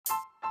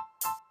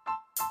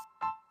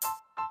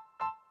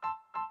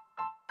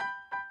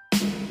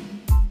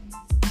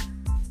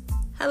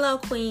Hello,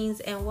 Queens,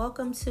 and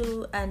welcome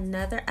to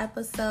another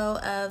episode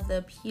of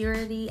the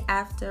Purity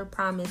After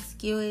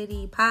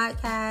Promiscuity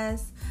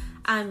podcast.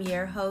 I'm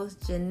your host,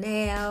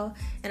 Janelle,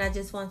 and I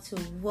just want to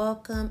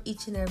welcome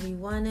each and every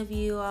one of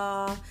you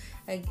all.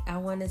 I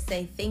want to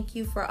say thank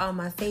you for all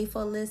my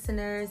faithful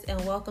listeners,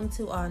 and welcome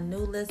to all new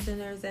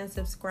listeners and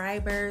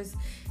subscribers.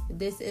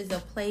 This is a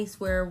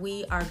place where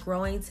we are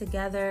growing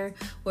together,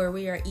 where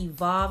we are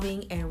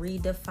evolving and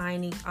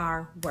redefining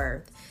our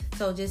worth.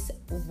 So just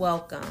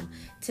welcome.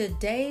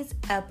 Today's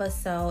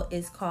episode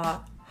is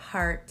called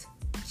Heart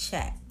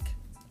Check.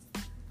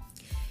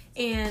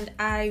 And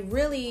I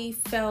really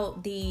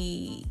felt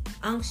the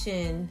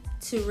unction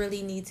to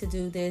really need to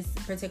do this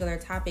particular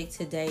topic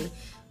today,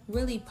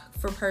 really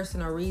for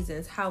personal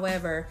reasons.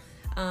 However,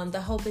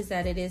 the hope is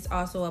that it is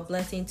also a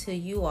blessing to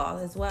you all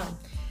as well.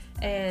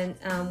 And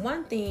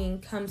one thing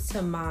comes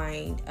to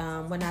mind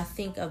when I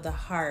think of the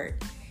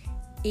heart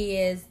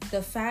is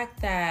the fact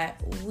that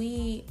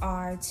we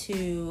are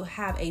to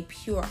have a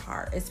pure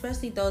heart,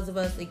 especially those of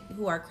us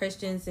who are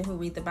Christians and who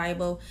read the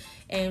Bible,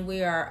 and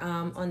we are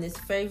on this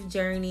faith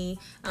journey.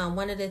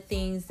 One of the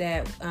things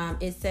that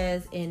it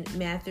says in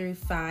Matthew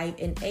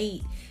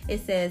 5:8,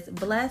 it says,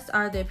 "Blessed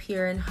are the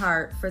pure in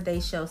heart, for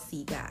they shall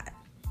see God."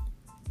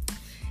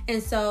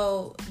 And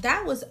so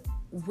that was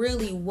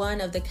really one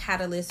of the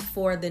catalysts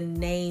for the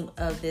name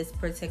of this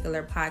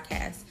particular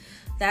podcast.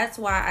 That's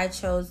why I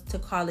chose to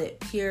call it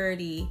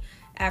Purity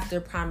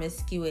After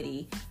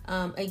Promiscuity.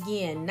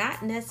 Again,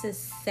 not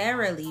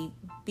necessarily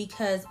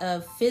because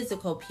of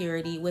physical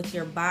purity with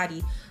your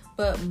body,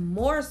 but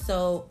more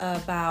so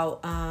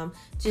about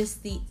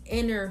just the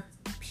inner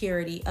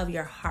purity of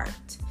your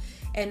heart.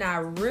 And I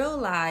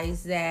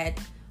realized that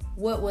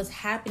what was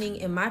happening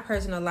in my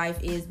personal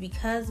life is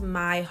because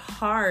my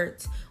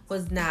heart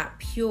was not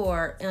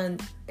pure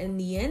in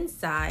the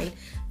inside,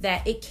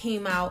 that it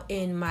came out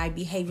in my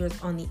behaviors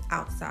on the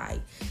outside.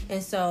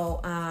 And so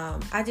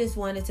I just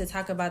wanted to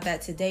talk about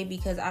that today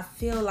because I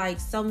feel like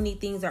so many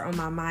things are on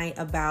my mind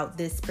about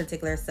this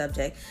particular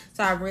subject.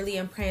 So I really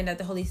am praying that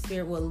the Holy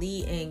Spirit will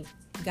lead and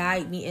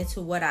guide me into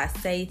what I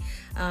say,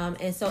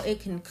 and so it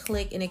can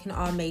click and it can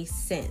all make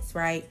sense,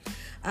 right?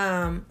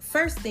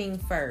 First thing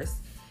first,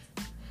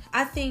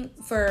 I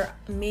think for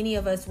many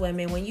of us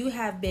women, when you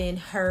have been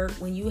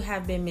hurt, when you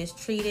have been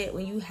mistreated,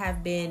 when you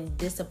have been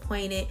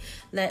disappointed,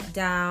 let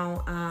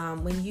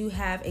down, when you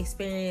have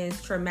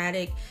experienced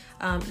traumatic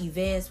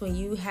events, when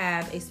you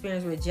have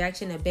experienced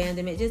rejection,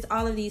 abandonment, just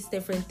all of these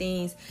different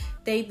things,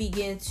 they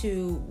begin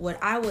to, what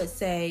I would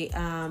say,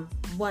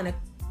 want to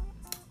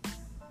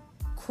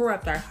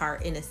corrupt our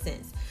heart in a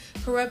sense.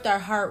 Corrupt our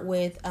heart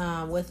with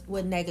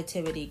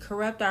negativity,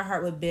 corrupt our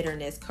heart with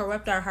bitterness,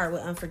 corrupt our heart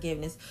with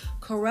unforgiveness,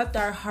 corrupt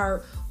our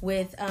heart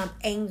with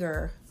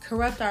anger,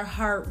 corrupt our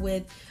heart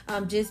with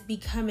just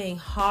becoming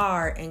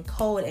hard and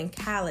cold and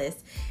callous.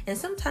 And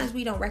sometimes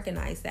we don't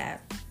recognize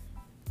that.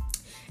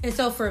 And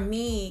so for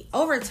me,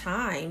 over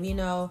time,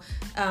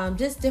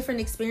 just different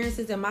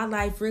experiences in my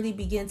life really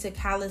began to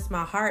callous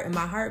my heart, and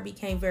my heart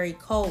became very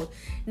cold.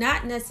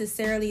 Not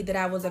necessarily that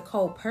I was a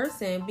cold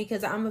person,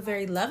 because I'm a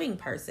very loving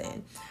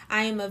person.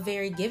 I am a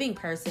very giving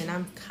person.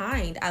 I'm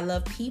kind. I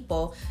love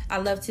people. I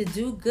love to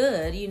do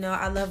good.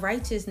 I love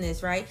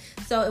righteousness, right?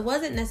 So it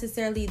wasn't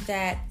necessarily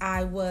that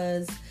I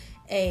was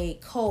a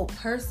cold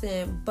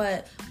person,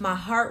 but my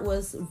heart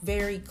was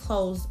very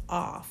closed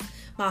off.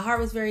 My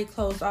heart was very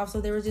closed off. So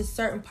there were just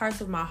certain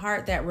parts of my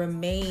heart that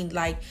remained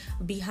like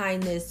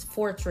behind this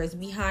fortress,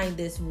 behind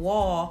this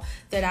wall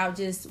that I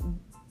just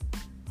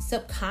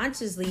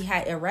subconsciously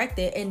had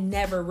erected and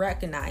never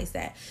recognized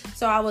that.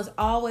 So I was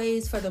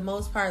always, for the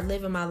most part,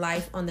 living my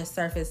life on the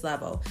surface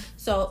level.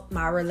 So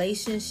my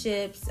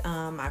relationships,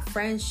 my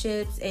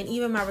friendships, and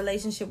even my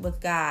relationship with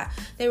God,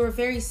 they were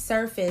very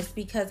surface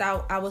because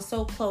I was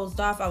so closed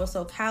off. I was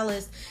so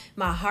callous.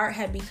 My heart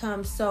had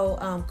become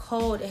so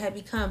cold. It had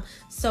become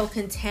so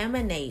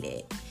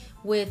contaminated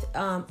with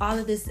all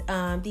of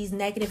these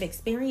negative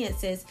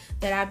experiences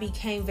that I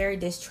became very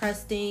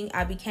distrusting.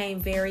 I became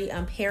very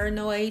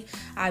paranoid.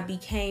 I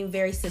became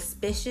very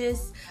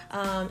suspicious.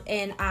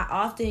 And I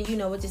often,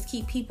 would just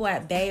keep people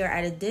at bay or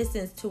at a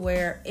distance to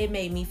where it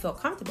made me feel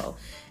comfortable.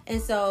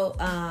 And so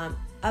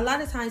a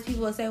lot of times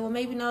people will say, well,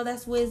 maybe no,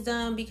 that's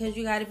wisdom because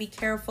you got to be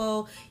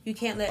careful. You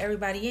can't let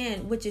everybody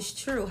in, which is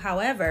true.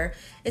 However,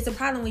 it's a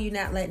problem when you're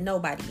not letting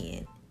nobody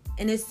in.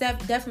 And it's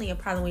definitely a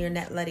problem when you're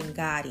not letting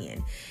God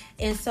in.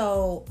 And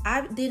so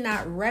I did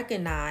not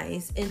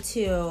recognize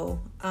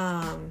until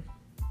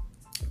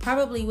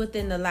probably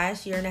within the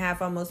last year and a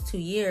half, almost 2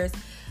 years,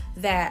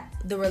 that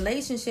the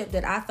relationship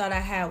that I thought I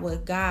had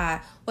with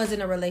God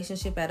wasn't a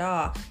relationship at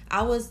all.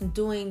 I was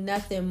doing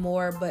nothing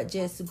more but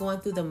just going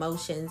through the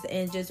motions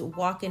and just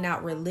walking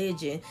out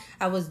religion.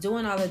 I was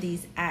doing all of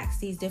these acts,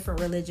 these different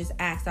religious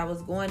acts. I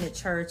was going to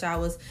church. I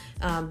was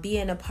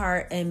being a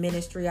part in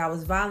ministry. I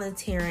was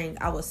volunteering.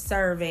 I was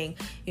serving.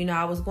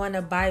 I was going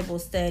to Bible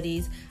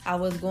studies. I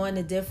was going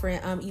to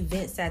different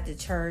events at the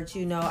church.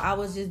 I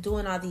was just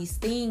doing all these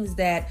things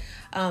that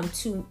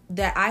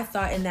I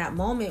thought in that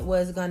moment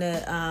was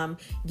gonna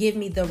give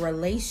me the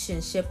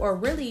relationship, or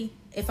really,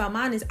 if I'm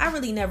honest, I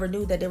really never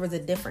knew that there was a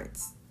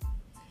difference.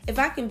 If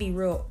I can be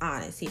real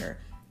honest here,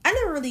 I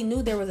never really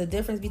knew there was a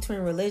difference between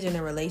religion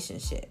and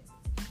relationship.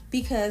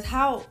 Because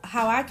how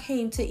I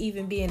came to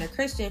even being a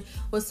Christian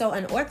was so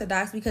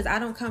unorthodox, because I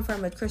don't come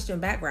from a Christian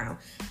background.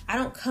 I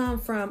don't come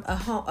from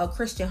a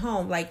Christian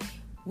home. Like,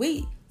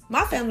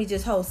 my family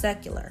just holds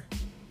secular.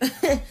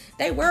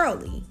 They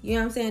worldly, you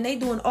know what I'm saying? They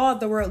doing all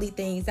the worldly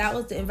things. That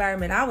was the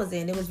environment I was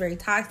in. It was very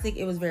toxic.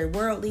 It was very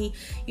worldly.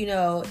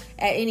 At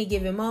any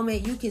given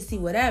moment, you could see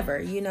whatever,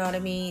 you know what I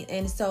mean?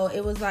 And so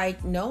it was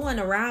like no one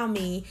around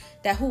me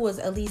who was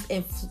at least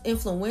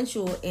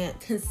influential and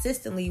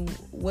consistently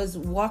was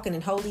walking in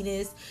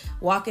holiness,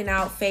 walking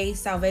out faith,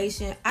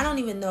 salvation. I don't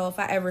even know if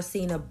I ever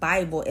seen a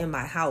Bible in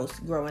my house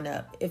growing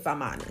up, if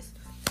I'm honest.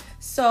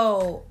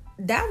 So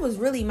that was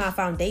really my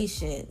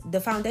foundation. The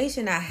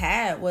foundation I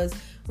had was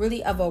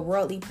really of a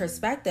worldly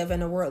perspective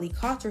and a worldly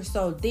culture.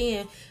 So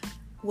then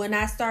when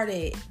I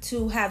started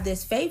to have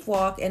this faith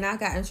walk and I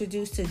got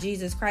introduced to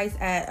Jesus Christ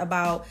at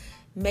about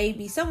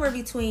maybe somewhere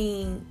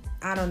between,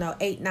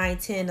 8, 9,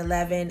 10,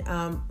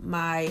 11,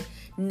 my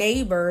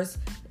neighbors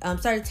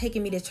started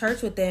taking me to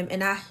church with them,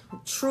 and I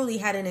truly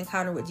had an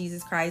encounter with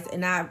Jesus Christ,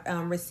 and I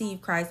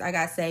received Christ. I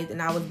got saved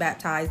and I was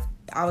baptized.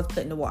 I was put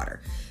in the water,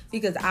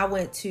 because I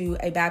went to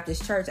a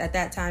Baptist church at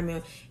that time,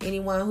 and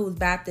anyone who's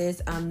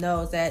Baptist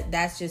knows that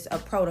that's just a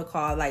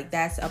protocol. Like,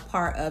 that's a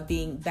part of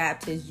being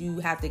Baptist. You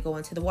have to go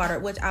into the water,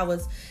 which I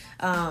was,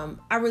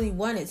 I really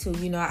wanted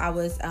to. I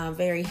was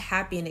very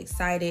happy and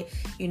excited,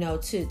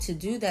 to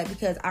do that,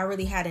 because I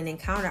really had an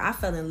encounter. I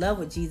fell in love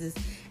with Jesus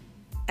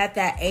at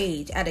that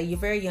age, at a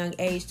very young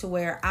age, to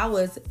where I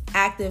was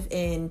active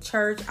in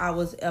church. I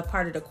was a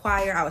part of the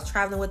choir. I was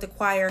traveling with the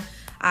choir.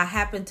 I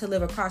happened to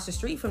live across the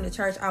street from the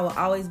church. I would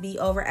always be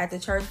over at the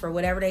church for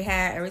whatever they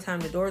had. Every time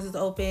the doors was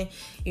open,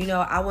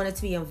 I wanted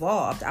to be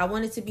involved. I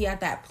wanted to be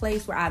at that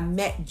place where I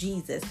met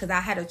Jesus, because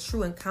I had a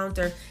true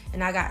encounter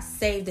and I got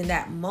saved in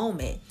that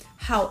moment.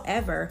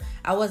 However,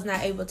 I was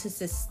not able to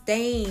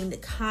sustain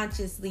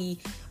consciously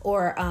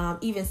or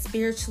even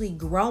spiritually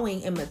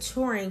growing and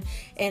maturing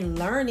and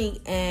learning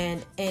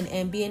and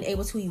being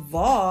able to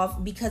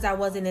evolve, because I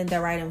wasn't in the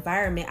right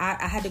environment.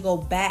 I had to go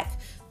back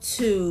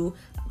to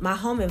my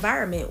home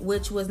environment,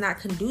 which was not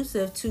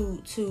conducive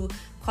to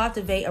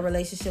cultivate a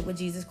relationship with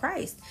Jesus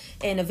Christ.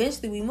 And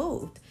eventually we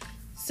moved.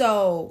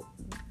 So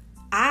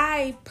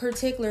I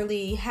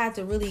particularly had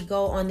to really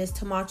go on this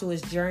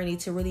tumultuous journey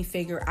to really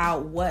figure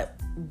out what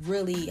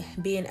really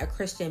being a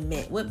Christian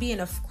meant, what being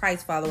a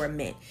Christ follower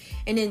meant.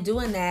 And in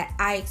doing that,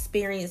 I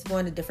experienced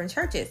going to different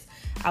churches.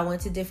 I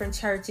went to different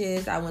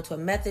churches. I went to a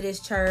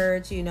Methodist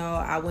church,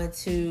 I went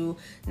to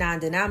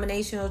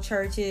non-denominational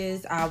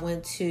churches. I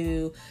went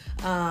to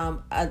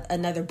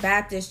another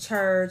Baptist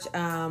church.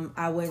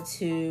 I went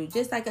to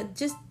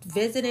just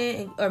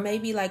visiting, or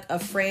maybe like a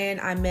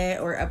friend I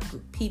met, or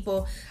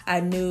people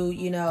I knew,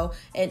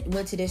 and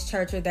went to this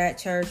church or that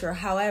church, or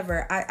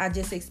however. I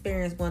just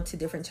experienced going to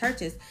different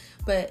churches.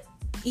 But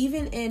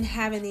even in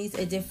having these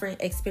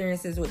different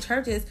experiences with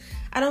churches,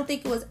 I don't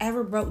think it was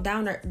ever broke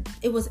down, or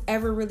it was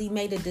ever really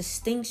made a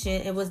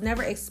distinction. It was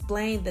never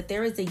explained that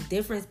there is a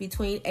difference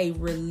between a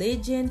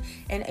religion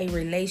and a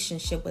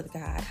relationship with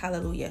God.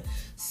 Hallelujah.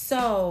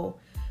 So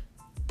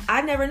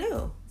I never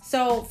knew.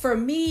 So for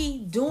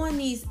me, doing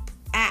these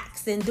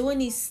acts and doing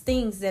these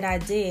things that I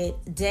did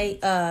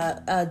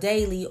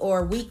daily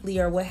or weekly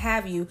or what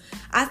have you,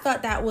 I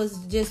thought that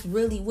was just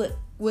really what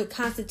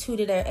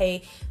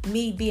constituted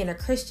me being a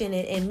Christian,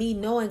 and me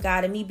knowing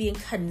God and me being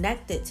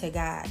connected to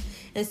God.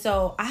 And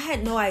so I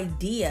had no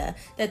idea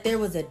that there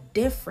was a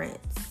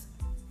difference.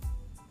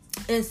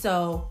 And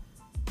so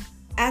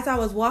as I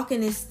was walking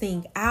this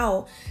thing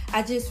out,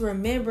 I just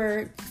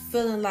remember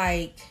feeling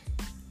like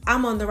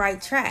I'm on the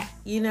right track.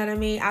 You know what I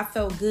mean? I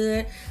felt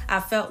good. I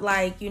felt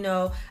like,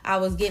 I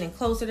was getting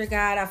closer to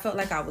God. I felt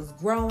like I was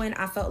growing.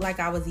 I felt like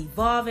I was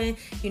evolving.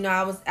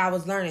 I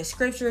was learning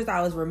scriptures.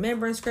 I was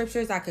remembering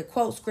scriptures. I could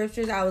quote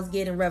scriptures. I was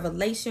getting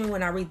revelation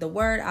when I read the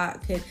word. I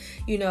could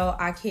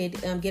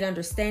get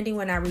understanding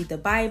when I read the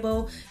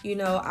Bible.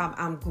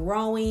 I'm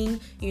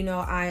growing.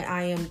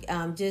 I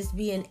am just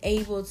being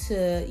able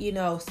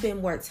to,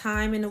 spend more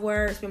time in the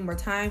word, spend more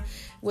time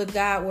with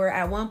God, where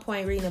at one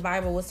point reading the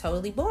Bible was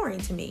totally boring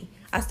to me.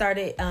 I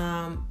started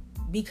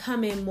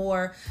becoming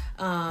more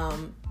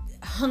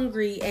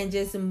hungry and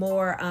just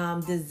more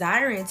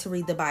desiring to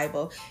read the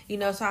Bible,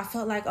 so I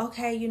felt like,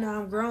 okay,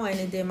 I'm growing.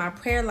 And then my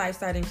prayer life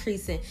started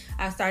increasing.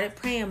 I started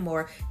praying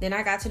more. Then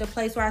I got to the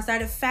place where I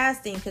started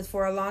fasting, because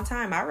for a long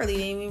time I really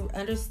didn't even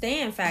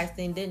understand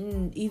fasting,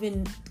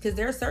 because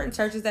there are certain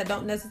churches that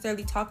don't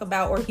necessarily talk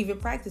about or even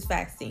practice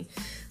fasting.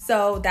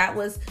 So that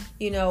was,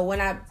 when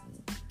I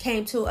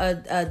came to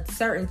a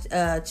certain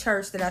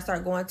church that I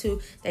started going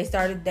to,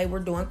 they were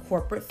doing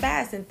corporate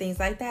fasts and things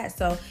like that.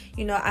 So,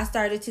 I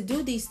started to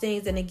do these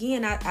things. And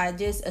again, I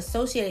just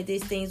associated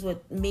these things with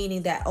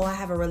meaning that, I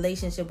have a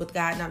relationship with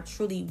God and I'm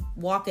truly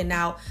walking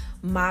out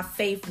my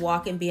faith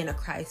walk and being a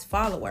Christ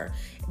follower.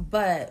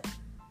 But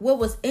what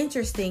was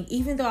interesting,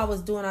 even though I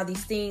was doing all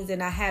these things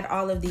and I had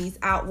all of these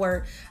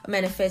outward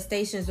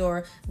manifestations,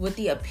 or with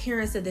the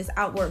appearance of this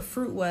outward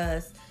fruit,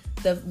 was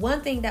the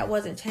one thing that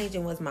wasn't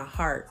changing was my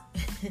heart.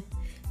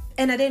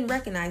 And I didn't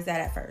recognize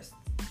that at first.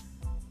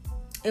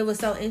 It was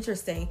so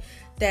interesting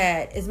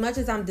that as much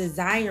as I'm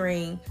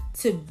desiring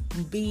to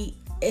be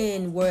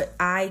in what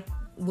I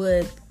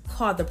would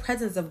call the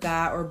presence of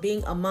God, or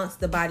being amongst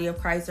the body of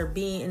Christ, or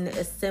being in the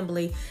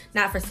assembly,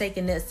 not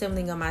forsaking the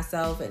assembling of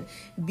myself, and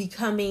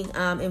becoming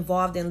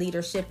involved in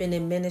leadership and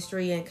in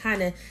ministry, and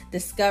kind of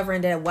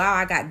discovering that, wow,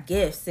 I got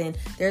gifts, and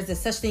there's a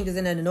such thing as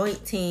an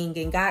anointing,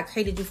 and God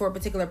created you for a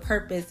particular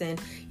purpose, and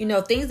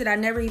things that I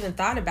never even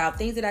thought about,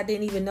 things that I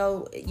didn't even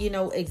know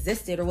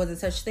existed or was a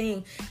such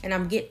thing. And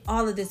I'm getting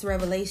all of this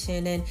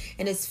revelation, and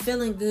it's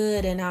feeling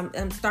good, and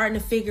I'm starting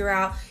to figure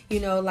out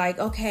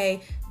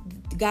okay,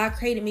 God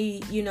created me,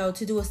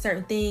 to do a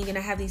certain thing, and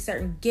I have these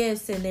certain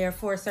gifts, and they're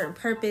for a certain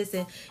purpose.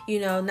 And,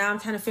 now I'm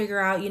trying to figure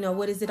out,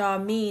 what does it all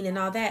mean and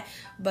all that.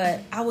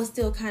 But I was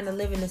still kind of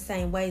living the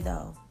same way,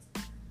 though.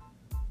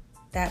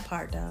 That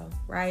part, though,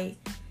 right?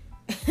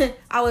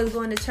 I was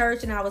going to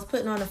church, and I was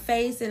putting on a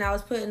face, and I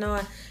was putting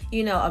on,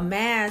 a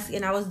mask,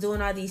 and I was doing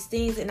all these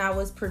things, and I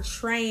was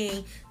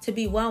portraying to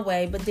be one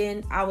way. But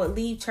then I would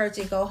leave church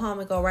and go home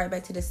and go right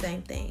back to the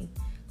same thing.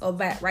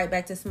 Right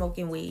back to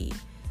smoking weed.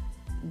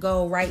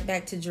 Go right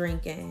back to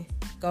drinking.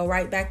 Go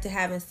right back to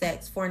having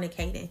sex,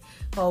 fornicating.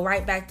 Go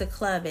right back to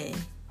clubbing.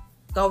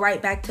 Go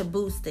right back to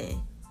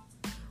boosting.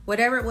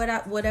 Whatever it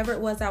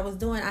was I was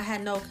doing, I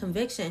had no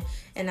conviction.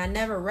 And I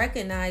never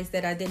recognized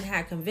that I didn't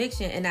have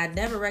conviction. And I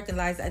never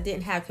recognized I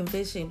didn't have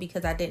conviction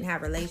because I didn't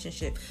have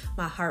relationship.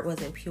 My heart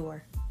wasn't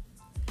pure.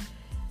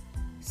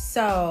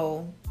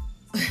 So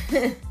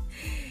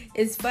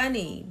it's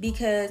funny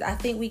because I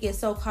think we get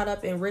so caught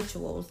up in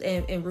rituals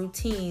and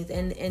routines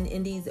and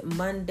in these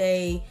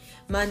mundane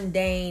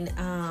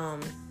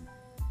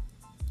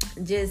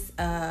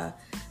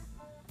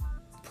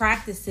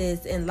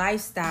practices and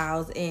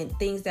lifestyles and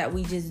things that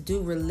we just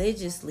do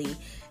religiously.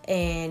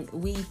 And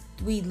we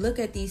look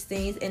at these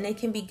things, and they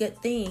can be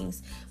good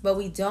things, but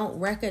we don't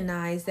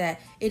recognize that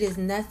it is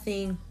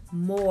nothing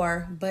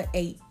more but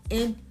a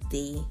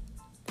empty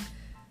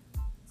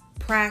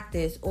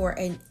practice, or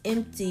an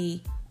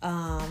empty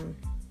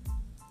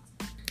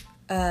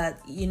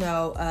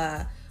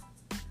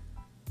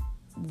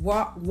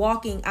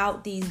walking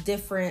out these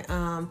different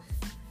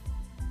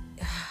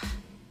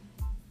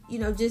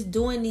just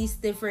doing these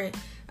different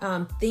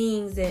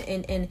things,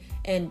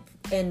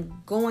 and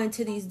going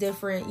to these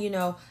different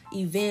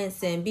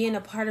events, and being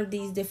a part of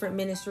these different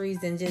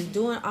ministries, and just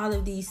doing all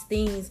of these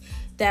things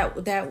that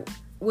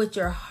with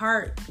your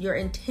heart, your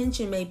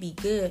intention may be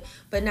good,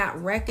 but not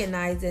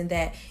recognizing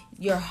that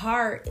your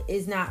heart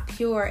is not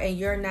pure and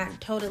you're not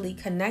totally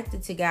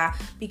connected to God.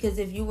 Because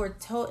if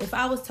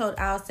I was told,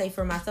 I'll say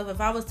for myself, if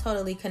I was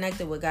totally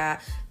connected with God,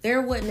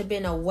 there wouldn't have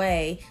been a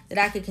way that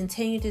I could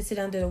continue to sit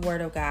under the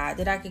word of God,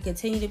 that I could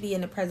continue to be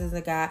in the presence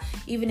of God,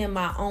 even in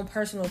my own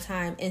personal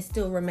time, and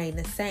still remain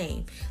the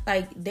same.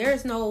 Like,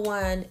 there's no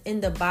one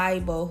in the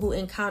Bible who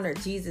encountered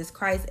Jesus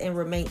Christ and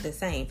remained the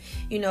same,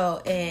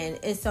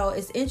 and so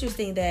it's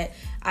interesting that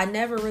I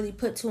never really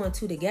put two and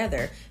two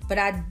together, but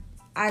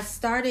I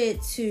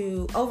started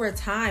to, over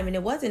time, and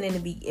it wasn't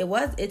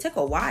it took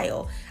a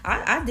while.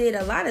 I did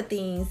a lot of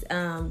things,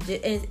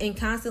 and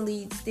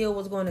constantly still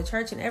was going to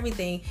church and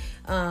everything,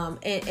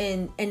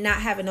 and not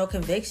having no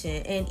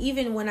conviction. And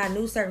even when I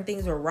knew certain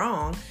things were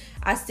wrong,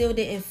 I still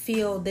didn't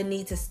feel the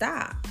need to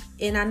stop.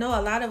 And I know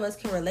a lot of us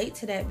can relate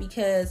to that,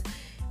 because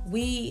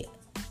we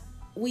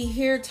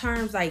hear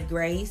terms like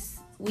grace,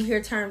 we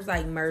hear terms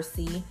like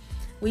mercy,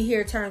 we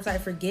hear terms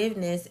like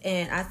forgiveness,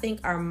 and I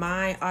think our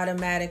mind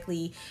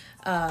automatically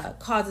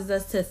causes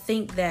us to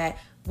think that,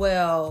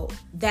 well,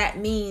 that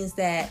means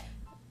that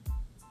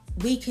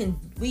we can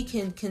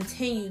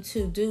continue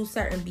to do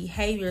certain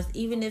behaviors,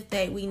 even if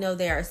we know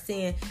they are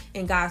sin,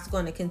 and God's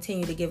going to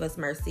continue to give us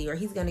mercy, or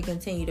he's going to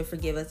continue to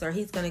forgive us, or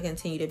he's going to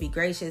continue to be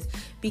gracious,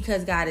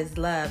 because God is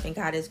love and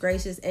God is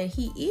gracious, and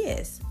he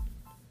is.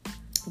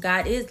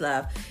 God is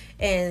love.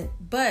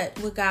 But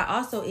what God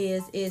also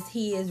is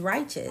he is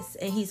righteous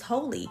and he's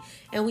holy,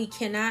 and we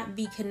cannot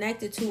be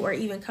connected to or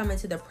even come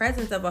into the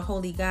presence of a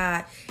holy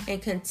God and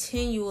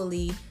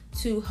continually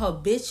to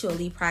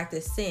habitually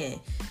practice sin.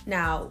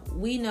 Now,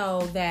 we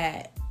know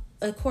that,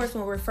 of course,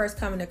 when we're first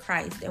coming to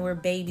Christ and we're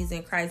babies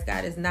in Christ,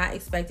 God is not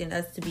expecting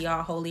us to be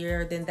all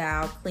holier than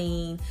thou,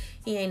 clean.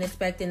 He ain't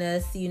expecting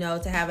us,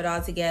 to have it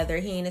all together.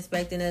 He ain't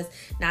expecting us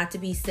not to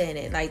be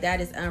sinning. Like, that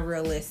is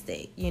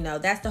unrealistic.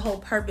 That's the whole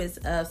purpose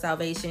of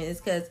salvation, is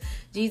because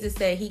Jesus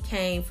said he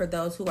came for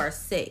those who are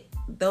sick.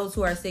 Those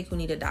who are sick who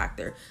need a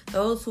doctor.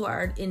 Those who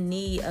are in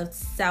need of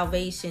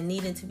salvation,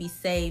 needing to be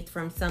saved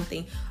from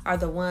something, are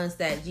the ones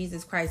that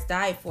Jesus Christ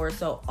died for.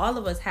 So all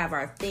of us have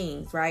our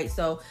things, right?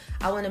 So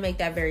I want to make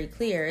that very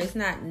clear. It's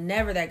not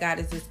never that God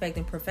is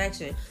expecting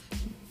perfection.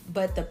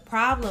 But the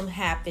problem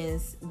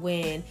happens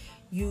when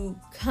you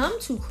come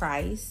to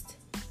Christ,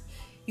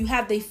 you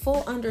have the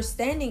full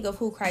understanding of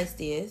who Christ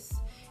is.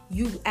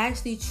 you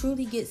actually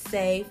truly get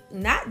saved,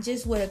 not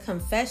just with a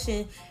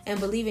confession and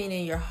believing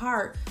in your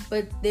heart,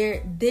 but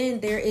there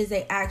is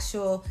a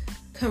actual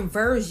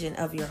conversion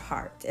of your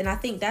heart. And I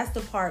think that's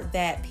the part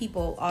that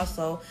people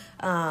also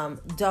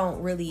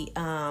don't really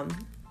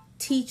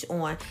teach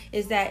on,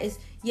 is that is,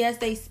 yes,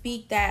 they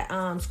speak that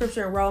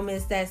scripture in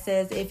Romans that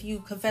says, if you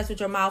confess with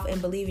your mouth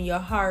and believe in your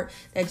heart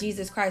that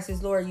Jesus Christ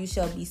is Lord, you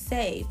shall be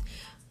saved.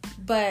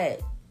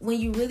 But when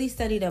you really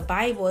study the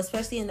Bible,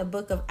 especially in the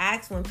book of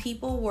Acts, when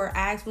people were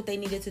asked what they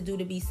needed to do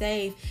to be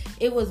saved,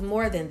 it was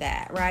more than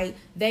that, right?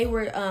 They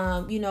were,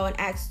 in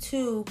Acts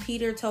 2,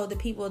 Peter told the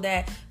people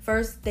that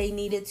first they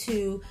needed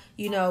to,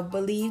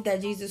 believe that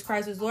Jesus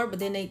Christ was Lord, but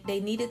then they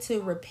needed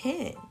to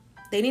repent.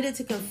 They needed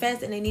to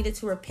confess and they needed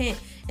to repent,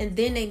 and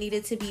then they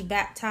needed to be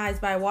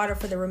baptized by water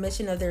for the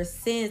remission of their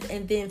sins,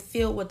 and then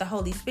filled with the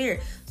Holy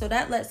Spirit. So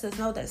that lets us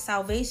know that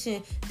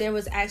salvation, there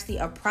was actually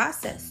a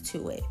process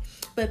to it.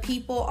 But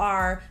people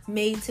are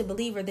made to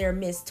believe, or they're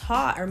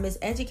mistaught or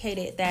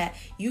miseducated, that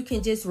you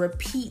can just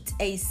repeat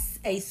a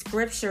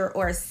scripture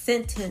or a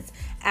sentence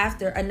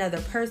after another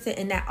person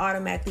and that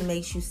automatically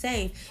makes you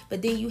saved.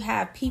 But then you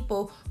have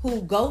people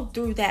who go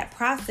through that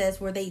process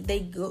where they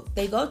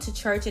go to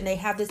church and they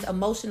have this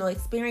emotional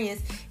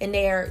experience, and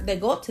they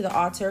go up to the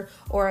altar,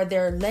 or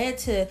they're led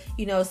to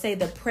say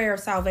the prayer of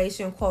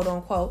salvation, quote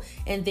unquote,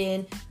 and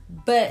then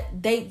but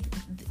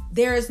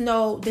there's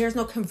no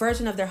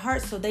conversion of their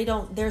hearts, so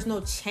there's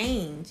no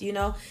change,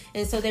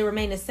 and so they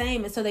remain the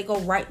same, and so they go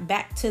right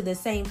back to the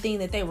same thing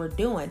that they were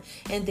doing,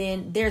 and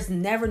then there's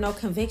never no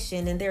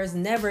conviction, and there's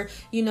never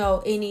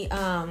any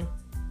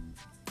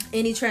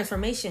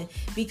transformation,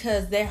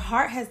 because their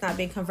heart has not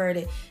been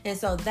converted. And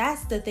so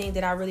that's the thing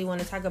that I really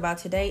want to talk about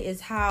today,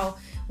 is how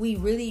we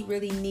really,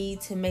 really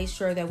need to make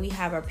sure that we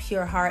have a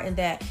pure heart, and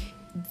that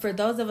for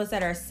those of us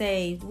that are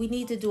saved, we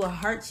need to do a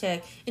heart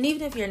check. And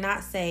even if you're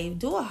not saved,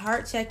 do a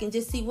heart check and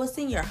just see what's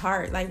in your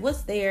heart. Like,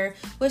 what's there?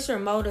 What's your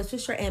motives?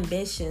 What's your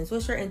ambitions?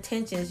 What's your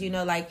intentions?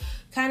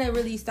 Kind of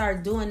really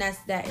start doing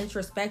that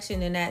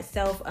introspection and that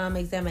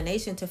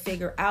self-examination to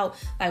figure out,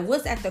 like,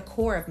 what's at the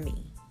core of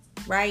me,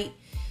 right?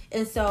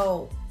 And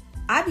so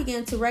I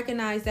began to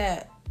recognize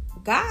that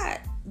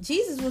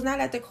Jesus was not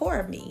at the core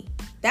of me.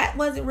 That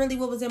wasn't really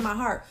what was in my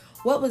heart.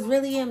 What was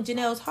really in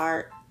Janelle's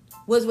heart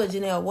was what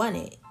Janelle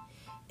wanted.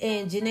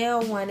 And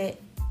Janelle wanted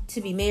to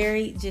be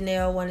married.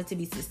 Janelle wanted to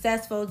be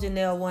successful.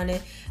 Janelle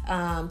wanted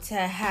to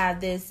have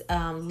this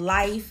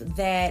life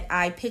that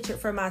I pictured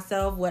for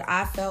myself, what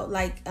I felt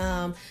like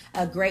a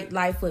great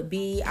life would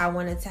be. I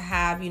wanted to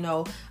have,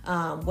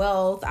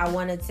 wealth. I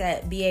wanted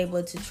to be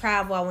able to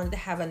travel. I wanted to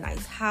have a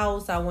nice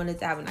house. I wanted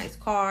to have a nice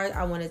car.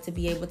 I wanted to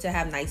be able to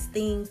have nice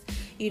things.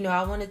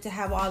 I wanted to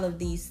have all of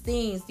these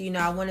things.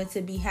 I wanted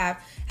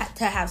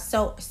to have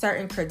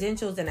certain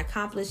credentials and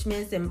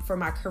accomplishments, and for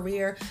my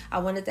career, I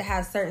wanted to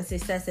have certain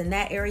success in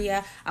that area.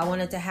 I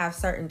wanted to have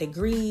certain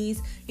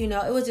degrees. It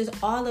was just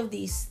all of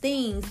these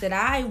things that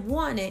I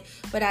wanted,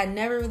 but I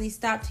never really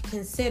stopped to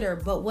consider,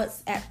 but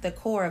what's at the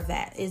core of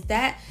that?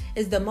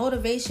 Is the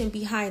motivation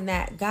behind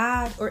that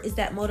God, or is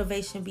that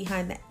motivation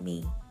behind that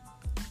me?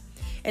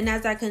 And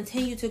as I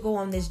continued to go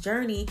on this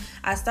journey,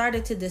 I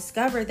started to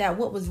discover that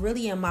what was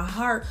really in my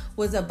heart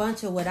was a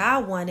bunch of what I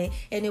wanted,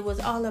 and it was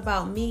all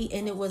about me,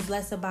 and it was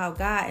less about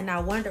God. And I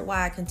wondered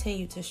why I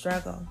continued to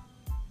struggle.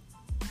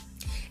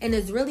 And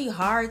it's really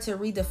hard to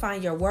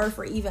redefine your worth,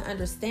 or even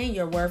understand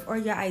your worth or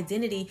your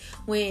identity,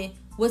 when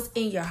what's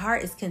in your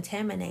heart is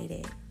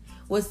contaminated.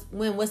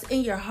 When what's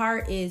in your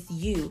heart is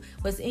you.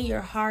 What's in your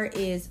heart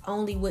is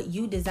only what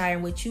you desire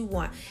and what you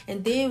want.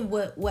 And then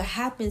what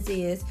happens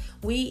is,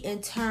 we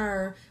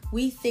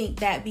think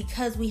that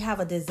because we have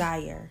a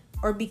desire,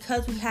 or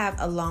because we have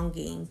a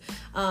longing,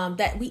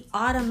 that we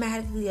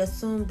automatically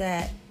assume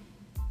that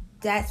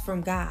that's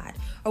from God,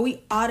 or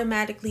we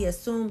automatically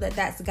assume that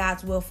that's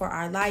God's will for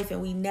our life,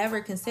 and we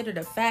never consider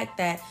the fact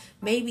that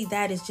maybe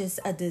that is just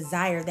a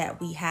desire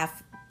that we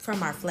have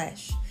from our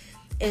flesh.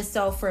 And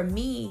so for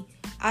me,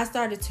 I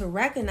started to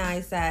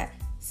recognize that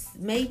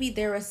maybe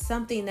there was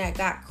something that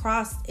got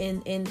crossed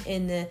in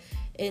the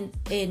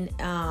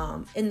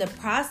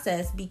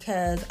process,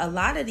 because a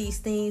lot of these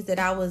things that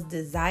I was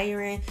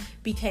desiring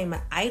became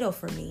an idol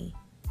for me.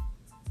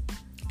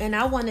 And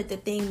I wanted the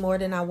thing more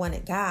than I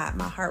wanted God.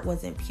 My heart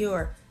wasn't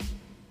pure.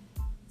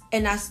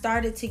 And I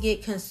started to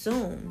get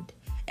consumed.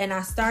 And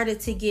I started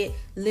to get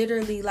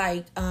literally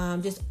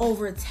just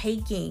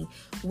overtaking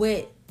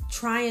with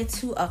trying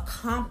to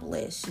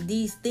accomplish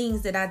these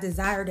things that I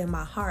desired in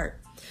my heart.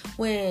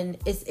 When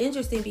it's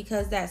interesting,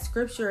 because that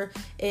scripture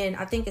in,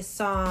 I think it's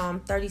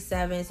Psalm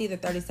 37, it's either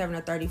 37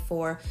 or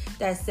 34,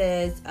 that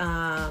says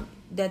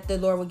that the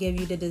Lord will give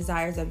you the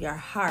desires of your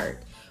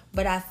heart.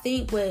 But I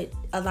think what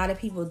a lot of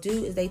people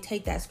do is they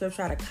take that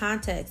scripture out of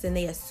context, and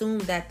they assume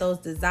that those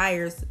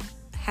desires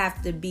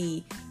have to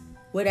be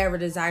whatever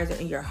desires are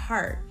in your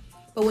heart.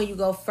 But when you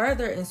go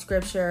further in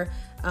scripture,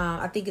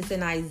 I think it's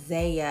in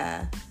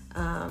Isaiah.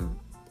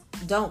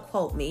 Don't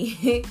quote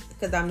me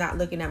because I'm not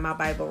looking at my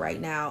Bible right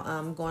now.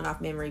 I'm going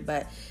off memory,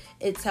 but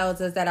it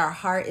tells us that our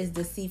heart is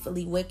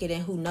deceitfully wicked,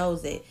 and who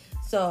knows it.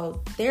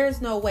 So there's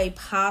no way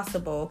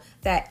possible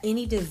that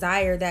any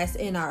desire that's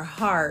in our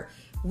heart,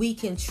 we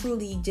can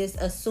truly just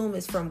assume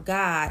it's from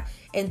God,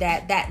 and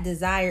that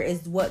desire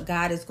is what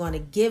God is going to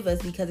give us,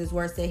 because his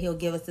word said he'll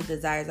give us the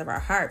desires of our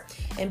heart.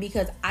 And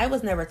because I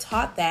was never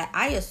taught that,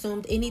 I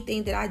assumed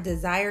anything that I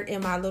desired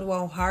in my little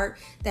old heart,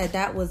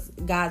 that was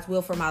God's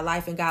will for my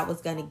life and God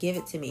was going to give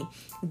it to me.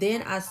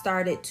 Then I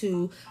started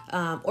to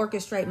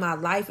orchestrate my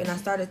life, and I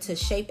started to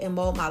shape and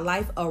mold my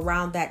life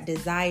around that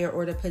desire,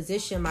 or to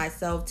position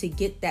myself to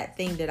get that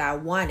thing that I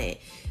wanted,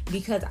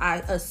 because I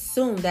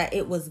assumed that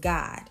it was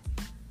God,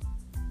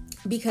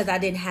 because I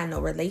didn't have no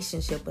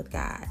relationship with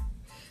God,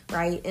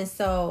 right? And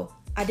so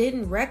I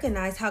didn't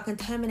recognize how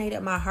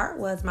contaminated my heart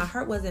was. My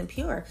heart wasn't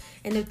pure.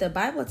 And if the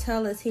Bible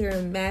tells us here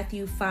in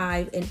Matthew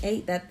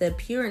 5:8 that the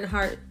pure in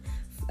heart,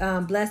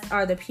 blessed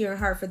are the pure in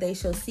heart, for they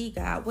shall see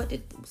God.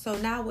 So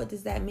now what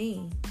does that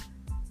mean?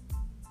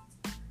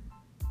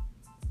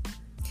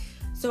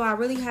 So I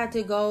really had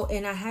to go,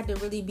 and I had to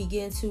really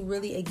begin to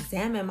really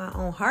examine my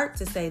own heart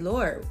to say,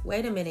 Lord,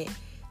 wait a minute,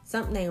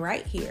 something ain't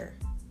right here.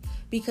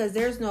 Because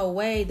there's no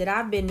way that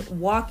I've been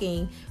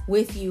walking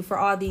with you for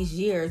all these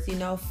years,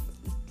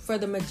 for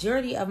the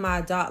majority of my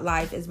adult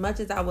life, as much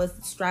as I was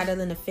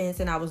straddling the fence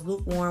and I was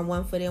lukewarm,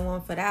 1 foot in,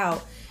 1 foot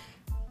out,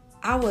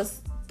 I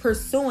was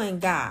pursuing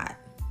God,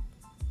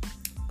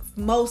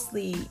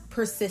 mostly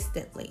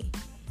persistently,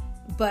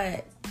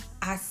 but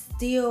I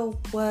still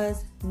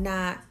was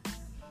not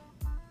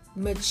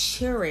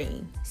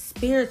maturing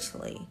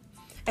spiritually,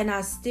 and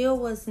I still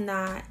was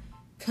not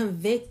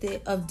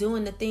convicted of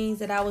doing the things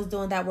that I was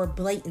doing that were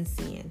blatant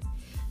sin.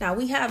 Now,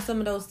 we have some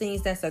of those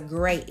things that's a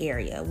gray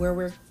area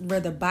where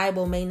the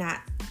Bible may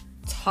not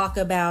talk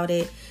about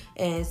it,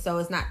 and so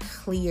it's not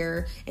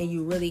clear, and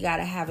you really got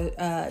to have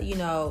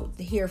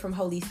hear from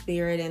Holy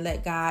Spirit and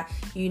let God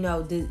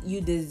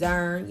you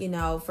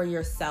discern for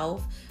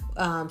yourself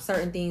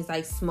certain things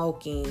like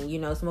smoking,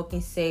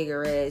 smoking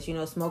cigarettes,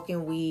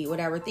 smoking weed,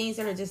 whatever, things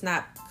that are just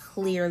not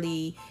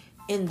clearly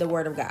in the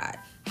Word of God.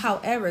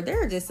 However,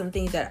 there are just some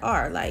things that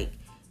are, like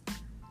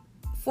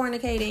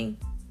fornicating,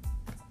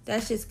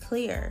 that's just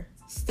clear.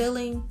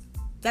 Stealing,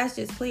 that's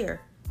just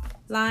clear.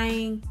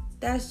 Lying,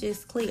 that's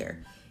just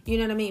clear. You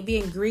know what I mean?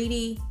 Being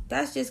greedy,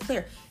 that's just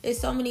clear. It's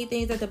so many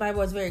things that the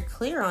Bible is very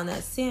clear on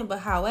that sin. But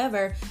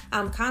however,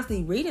 I'm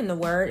constantly reading the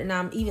word, and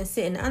I'm even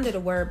sitting under the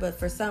word, but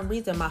for some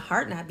reason my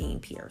heart not being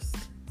pierced.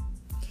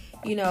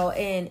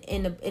 And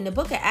in the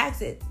book of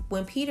Acts,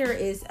 when Peter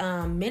is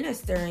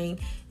ministering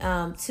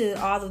to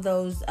all of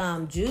those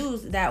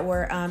Jews that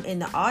were in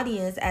the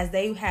audience, as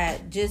they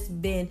had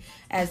just been,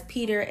 as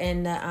Peter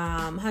and the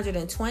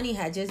 120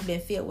 had just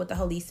been filled with the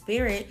Holy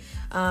Spirit,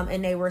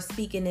 and they were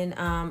speaking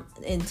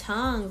in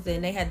tongues,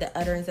 and they had the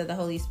utterance of the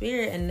Holy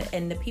Spirit,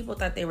 and the people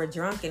thought they were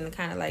drunk and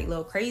kind of like a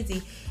little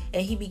crazy.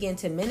 And he began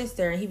to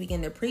minister, and he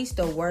began to preach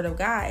the word of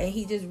God. And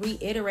he just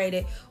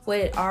reiterated what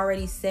it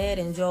already said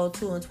in Joel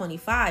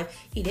 2:25.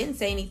 He didn't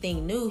say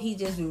anything new. He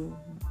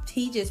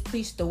just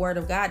preached the word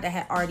of God that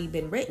had already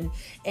been written.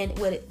 And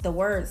what the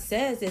word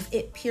says is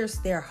it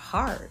pierced their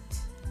heart.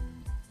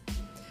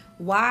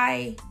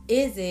 Why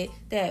is it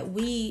that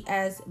we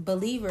as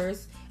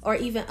believers or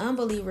even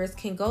unbelievers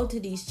can go to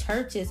these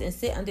churches and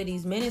sit under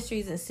these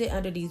ministries and sit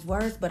under these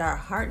words, but our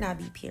heart not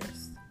be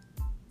pierced?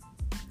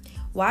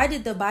 Why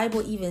did the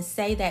Bible even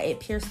say that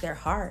it pierced their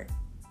heart?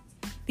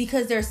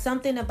 Because there's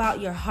something about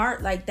your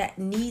heart like that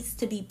needs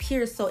to be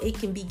pierced so it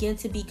can begin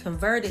to be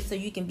converted, so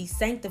you can be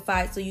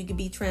sanctified, so you can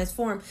be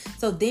transformed,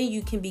 so then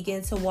you can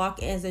begin to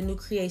walk as a new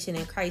creation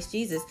in Christ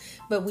Jesus.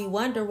 But we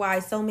wonder why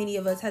so many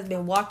of us has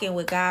been walking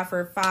with God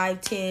for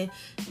 5, 10,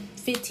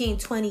 15,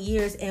 20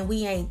 years, and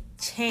we ain't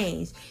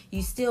changed.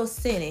 You still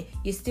sinning,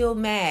 you're still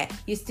mad,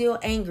 you're still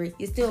angry,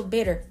 you're still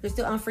bitter, you're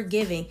still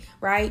unforgiving,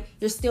 right?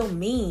 You're still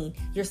mean,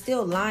 you're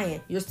still lying,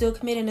 you're still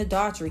committing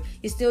adultery,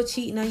 you're still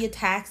cheating on your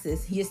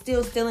taxes, you're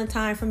still stealing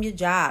time from your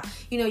job,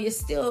 you're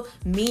still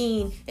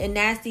mean and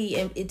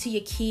nasty to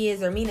your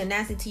kids, or mean and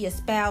nasty to your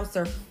spouse,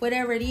 or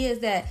whatever it is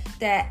that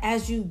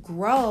as you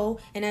grow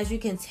and as you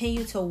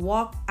continue to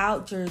walk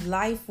out your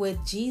life with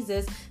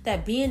Jesus,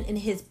 that being in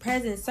his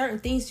presence, certain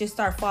things just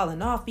start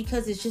falling off,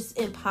 because it's just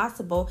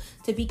impossible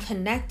to be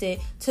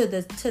connected to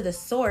the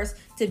source,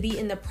 to be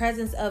in the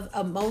presence of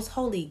a most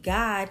holy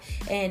God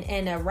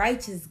and a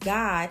righteous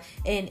God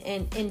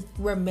and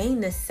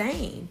remain the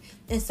same.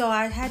 And so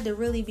I had to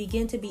really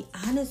begin to be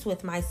honest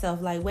with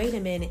myself, like, wait a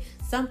minute,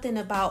 something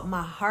about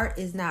my heart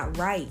is not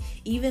right.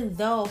 Even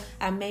though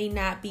I may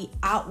not be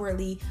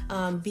outwardly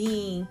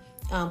being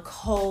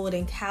cold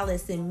and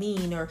callous and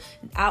mean, or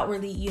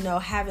outwardly,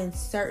 having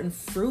certain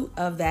fruit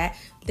of that,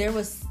 it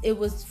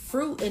was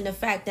fruit in the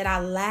fact that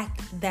I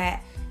lacked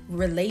that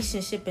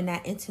relationship and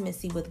that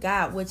intimacy with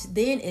God, which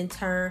then in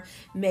turn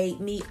made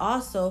me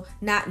also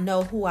not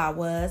know who I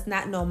was,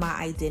 not know my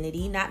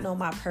identity, not know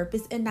my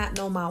purpose, and not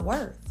know my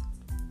worth.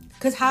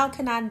 Because how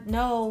can I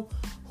know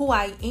who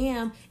I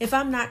am if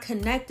I'm not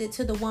connected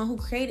to the one who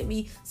created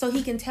me so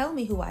he can tell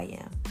me who I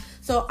am?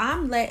 So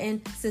I'm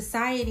letting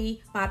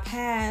society, my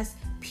past,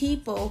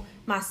 people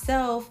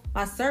myself,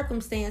 my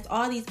circumstance,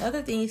 all these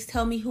other things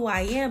tell me who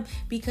I am,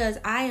 because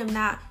I am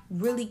not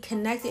really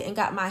connected and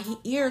got my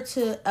ear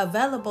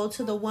available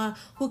to the one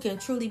who can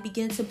truly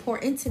begin to pour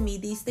into me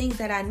these things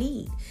that I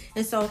need.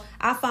 And so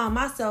I found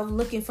myself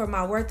looking for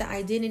my worth and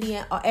identity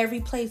in every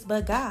place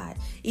but God.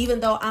 Even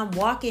though I'm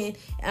walking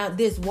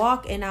this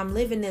walk and I'm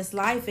living this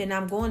life and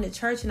I'm going to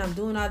church and I'm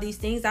doing all these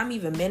things, I'm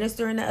even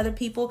ministering to other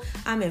people.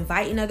 I'm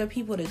inviting other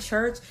people to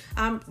church.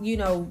 I'm,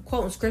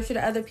 quoting scripture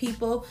to other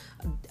people,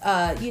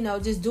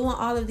 just doing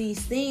all of these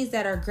things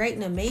that are great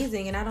and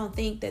amazing. And I don't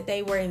think that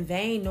they were in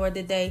vain, nor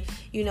did they,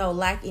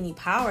 lack any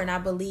power. And I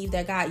believe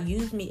that God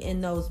used me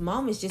in those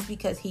moments just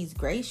because he's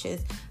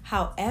gracious.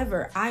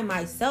 However, I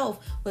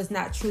myself was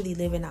not truly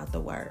living out the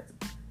word.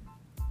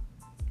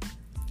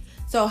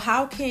 So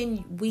how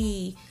can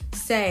we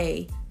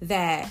say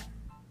that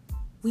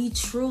we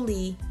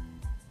truly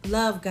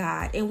love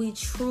God and we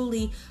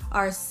truly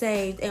are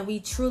saved and we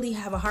truly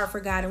have a heart for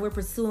God and we're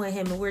pursuing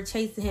him and we're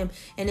chasing him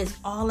and it's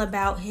all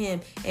about him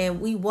and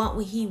we want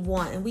what he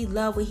wants and we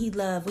love what he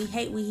loves, we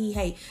hate what he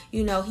hate,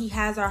 he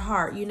has our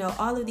heart,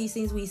 all of these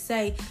things we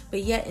say,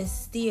 but yet and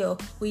still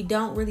we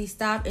don't really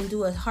stop and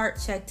do a heart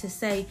check to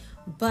say,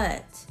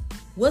 but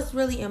what's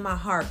really in my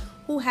heart?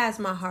 Who has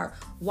my heart?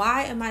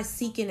 Why am I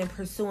seeking and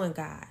pursuing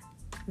God?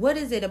 What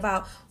is it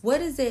about?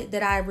 What is it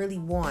that I really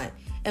want?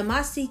 Am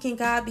I seeking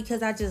God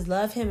because I just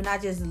love him and I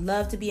just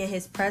love to be in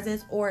his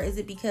presence? Or is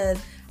it because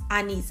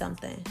I need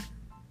something?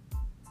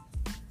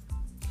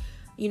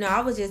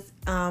 I was just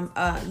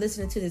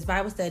listening to this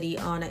Bible study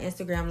on an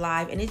Instagram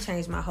live, and it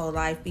changed my whole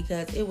life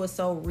because it was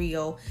so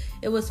real.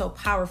 It was so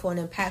powerful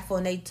and impactful.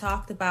 And they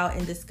talked about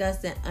and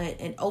discussed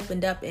and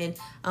opened up and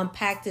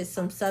unpacked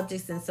some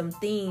subjects and some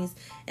things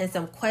and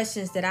some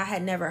questions that I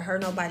had never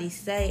heard nobody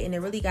say. And it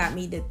really got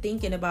me to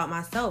thinking about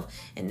myself.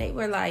 And they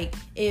were like,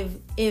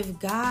 if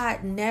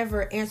God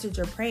never answered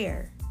your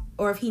prayer,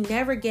 or if he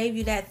never gave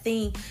you that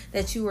thing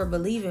that you were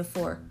believing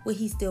for, would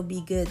he still be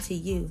good to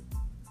you?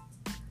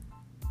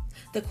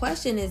 The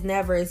question is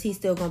never, is he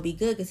still going to be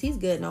good? Because he's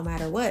good no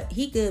matter what.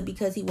 He good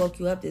because he woke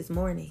you up this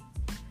morning.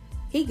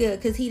 He good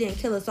because he didn't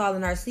kill us all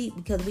in our sleep,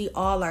 because we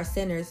all are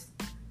sinners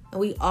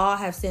and we all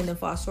have sinned and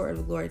fall short of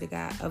the glory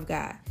of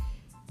God.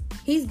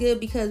 He's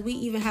good because we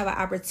even have an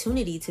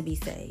opportunity to be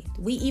saved.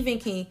 We even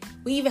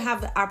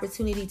have the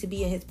opportunity to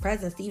be in his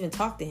presence, to even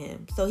talk to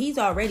him. So he's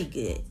already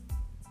good.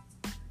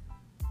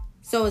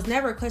 So it's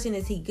never a question,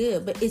 is he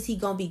good? But is he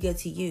going to be good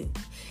to you?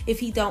 If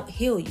he don't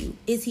heal you,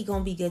 is he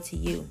going to be good to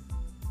you?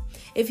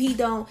 If he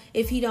don't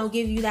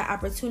give you that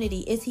opportunity,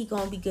 is he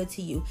going to be good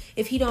to you?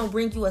 If he don't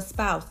bring you a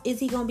spouse, is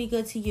he going to be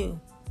good to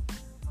you?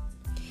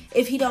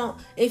 If he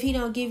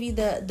don't give you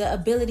the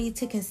ability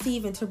to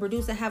conceive and to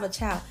produce and have a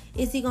child,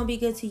 is he going to be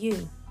good to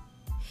you?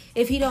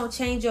 If he don't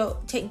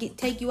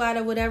take you out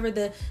of whatever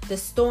the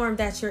storm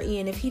that you're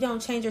in, if he don't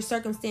change your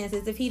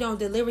circumstances, if he don't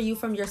deliver you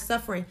from your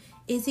suffering,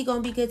 is he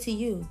going to be good to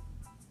you?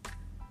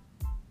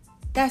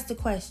 That's the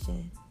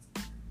question.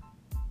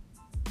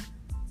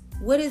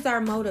 What is our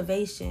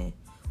motivation?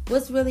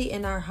 What's really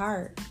in our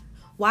heart?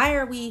 Why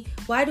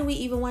do we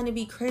even want to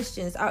be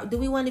Christians? Do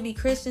we want to be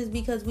Christians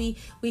because we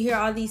hear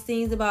all these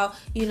things about,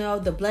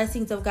 the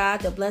blessings of God,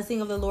 the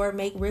blessing of the Lord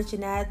make rich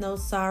and add no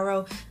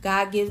sorrow.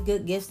 God gives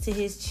good gifts to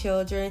his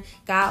children.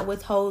 God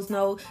withholds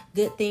no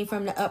good thing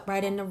from the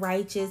upright and the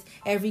righteous.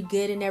 Every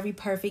good and every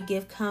perfect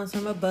gift comes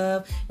from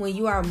above. When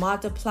you are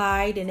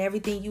multiplied and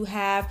everything you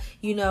have,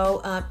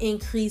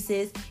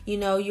 increases,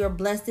 you're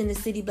blessed in the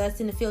city,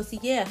 blessed in the field. See,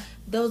 yeah,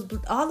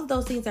 all of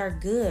those things are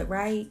good,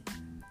 right?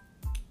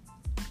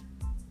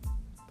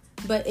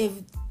 But if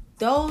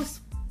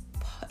those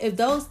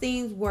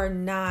things were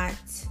not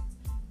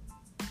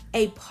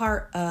a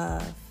part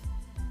of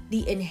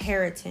the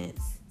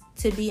inheritance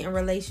to be in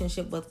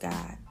relationship with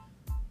God,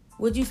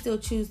 would you still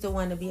choose the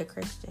one to be a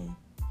Christian?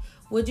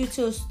 Would you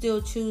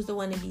still choose the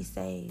one to be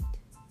saved?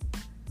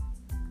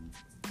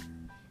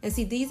 And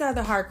see, these are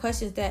the hard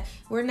questions that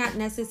we're not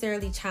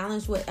necessarily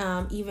challenged with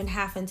even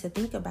having to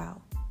think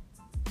about.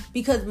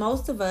 Because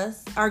most of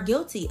us are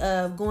guilty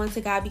of going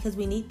to God because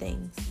we need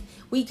things.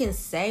 We can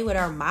say with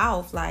our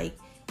mouth, like,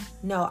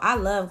 no, I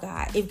love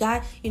God. If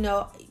God,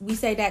 we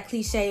say that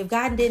cliche, if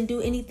God didn't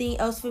do anything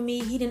else for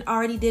me, he didn't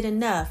already did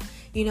enough.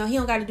 He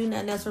don't got to do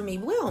nothing else for me.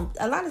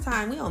 A lot of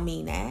time we don't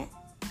mean that.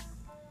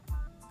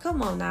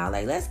 Come on now.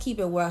 Like, let's keep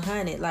it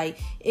 100. Like,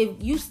 if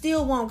you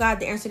still want God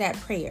to answer that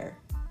prayer,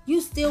 you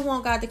still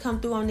want God to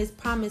come through on this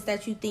promise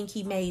that you think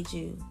he made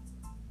you.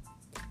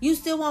 You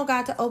still want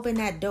God to open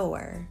that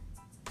door.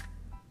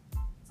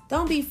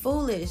 Don't be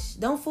foolish.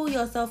 Don't fool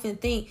yourself and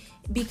think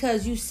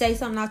because you say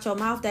something out your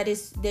mouth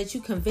that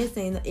you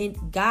convincing in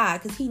God,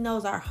 because he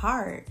knows our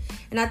heart.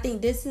 And I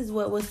think this is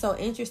what was so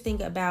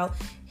interesting about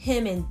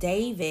him and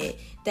David,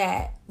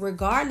 that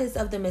regardless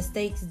of the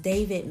mistakes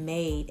David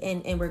made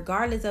and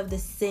regardless of the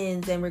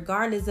sins and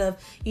regardless of,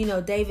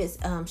 David's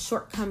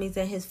shortcomings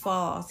and his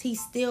faults,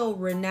 he's still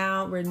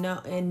renowned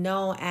and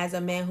known as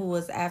a man who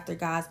was after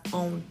God's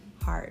own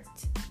heart.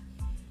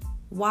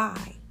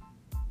 Why?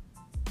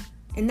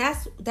 And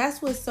that's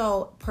what's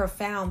so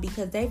profound,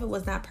 because David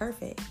was not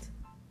perfect.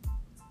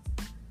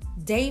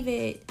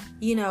 David,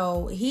 he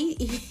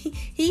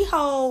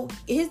hold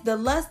the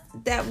lust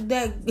that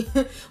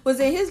was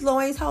in his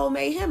loins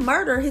made him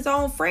murder his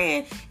own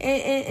friend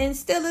and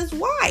steal his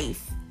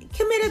wife,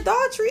 commit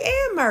adultery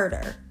and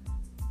murder.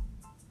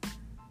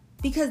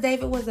 Because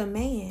David was a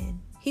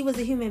man. He was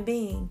a human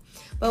being.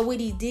 But what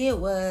he did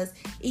was,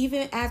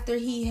 even after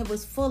he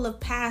was full of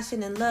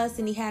passion and lust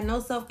and he had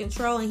no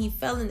self-control and he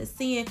fell into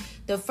sin,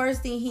 the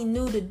first thing he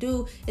knew to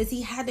do is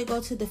he had to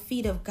go to the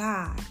feet of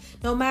God.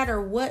 No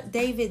matter what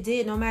David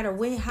did, no matter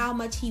how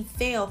much he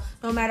fell,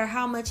 no matter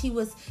how much he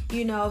was,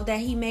 that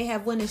he may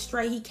have went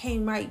astray, he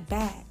came right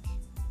back.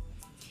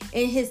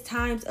 In his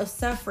times of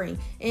suffering,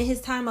 in his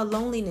time of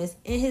loneliness,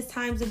 in his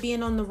times of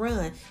being on the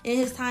run, in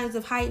his times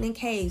of hiding in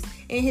caves,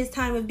 in his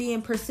time of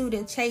being pursued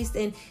and chased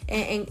and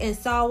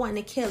Saul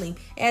wanting to kill him,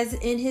 as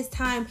in his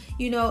time,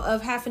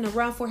 of having to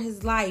run for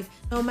his life,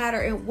 no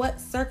matter in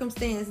what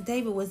circumstance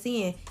David was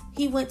in,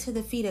 he went to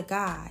the feet of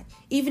God.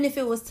 Even if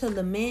it was to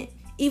lament,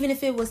 even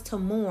if it was to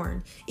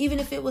mourn, even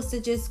if it was to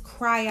just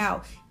cry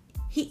out,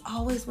 he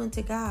always went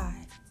to God.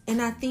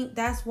 And I think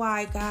that's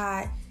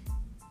why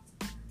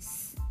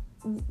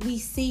we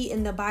see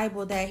in the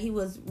Bible that he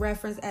was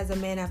referenced as a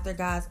man after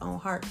God's own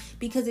heart,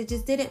 because it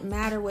just didn't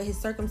matter what his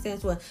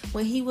circumstance was.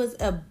 When he was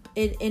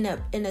in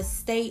a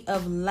state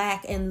of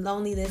lack and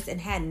loneliness and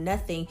had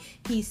nothing,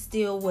 he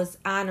still was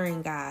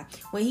honoring God.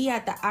 When he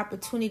had the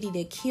opportunity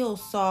to kill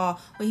Saul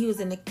when he was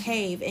in the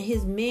cave, and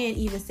his men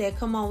even said,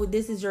 come on,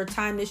 this is your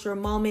time, this is your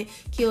moment,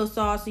 kill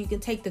Saul so you can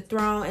take the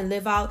throne and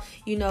live out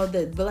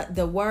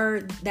the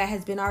word that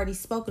has been already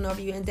spoken over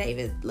you. And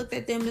David looked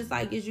at them, it's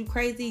like, is you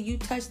crazy? You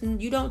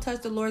don't touch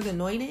the Lord's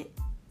anointed.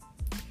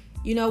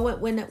 When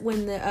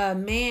the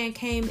man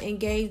came and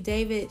gave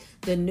David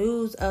the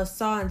news of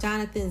Saul and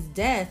Jonathan's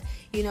death,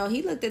 he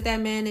looked at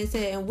that man and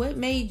said, and what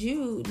made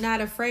you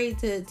not afraid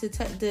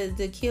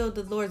to kill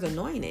the Lord's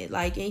anointed?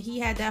 And he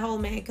had that whole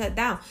man cut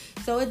down.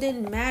 So it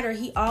didn't matter.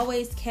 He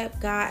always kept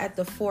God at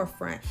the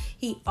forefront.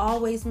 He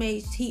always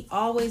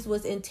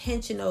was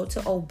intentional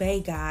to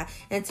obey God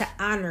and to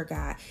honor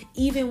God,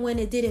 even when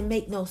it didn't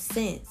make no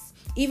sense.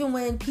 Even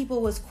when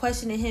people was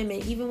questioning him,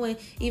 and even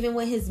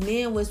when his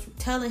men was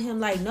telling him,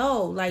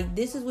 no,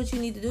 this is what you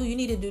need to do. You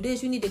need to do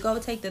this. You need to go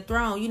take the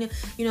throne.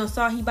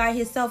 Saul, he by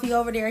himself. He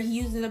over there. He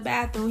using the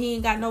bathroom. He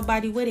ain't got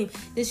nobody with him.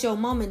 This your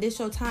moment. This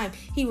your time.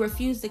 He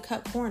refused to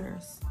cut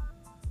corners.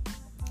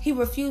 He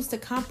refused to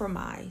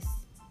compromise.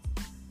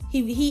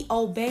 He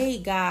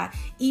obeyed God,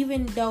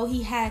 even though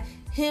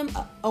him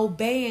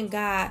obeying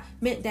God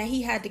meant that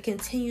he had to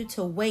continue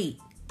to wait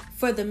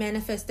for the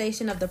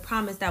manifestation of the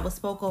promise that was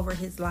spoke over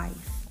his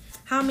life.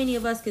 How many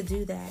of us could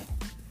do that?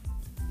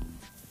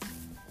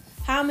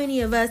 How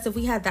many of us, if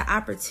we had the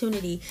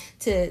opportunity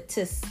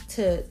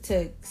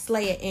to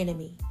slay an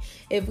enemy,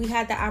 if we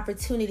had the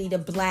opportunity to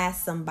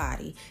blast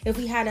somebody, if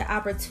we had an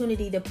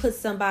opportunity to put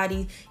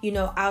somebody,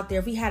 out there,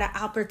 if we had an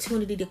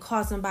opportunity to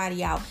call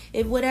somebody out,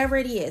 if whatever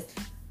it is,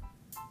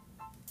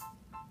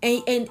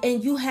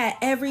 and you had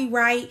every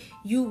right,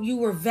 you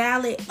were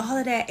valid, all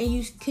of that,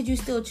 and could you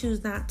still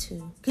choose not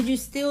to? Could you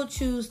still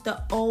choose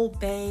to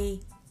obey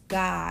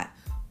God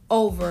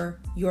over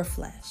your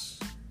flesh?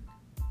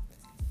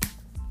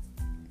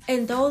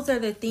 And those are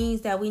the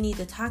things that we need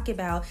to talk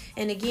about.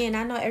 And again,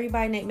 I know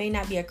everybody may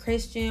not be a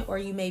Christian, or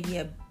you may be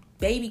a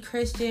baby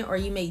Christian, or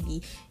you may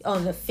be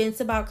on the fence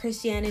about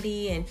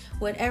Christianity and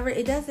whatever.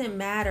 It doesn't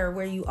matter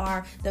where you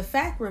are. The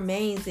fact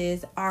remains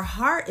is our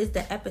heart is the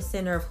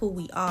epicenter of who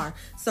we are.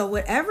 So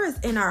whatever is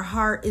in our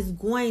heart is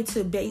going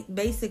to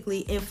basically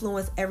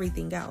influence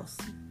everything else.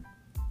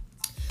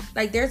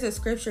 There's a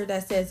scripture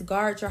that says,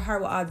 guard your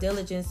heart with all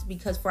diligence,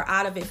 because for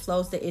out of it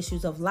flows the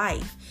issues of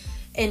life.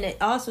 And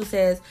it also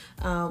says,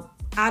 out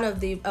of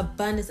the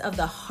abundance of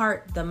the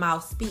heart, the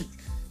mouth speaks,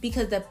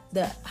 because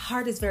the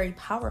heart is very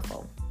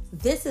powerful.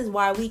 This is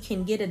why we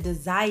can get a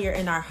desire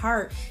in our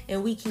heart,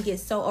 and we can get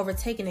so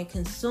overtaken and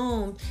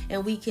consumed,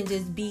 and we can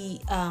just be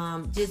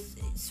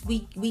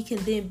we can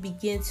then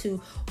begin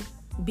to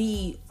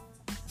be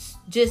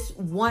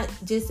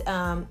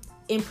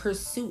in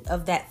pursuit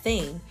of that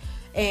thing.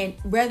 And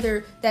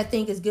whether that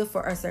thing is good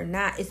for us or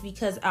not, it's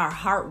because our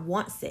heart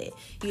wants it.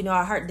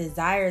 Our heart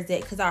desires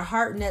it, because our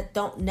heart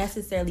don't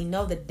necessarily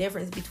know the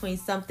difference between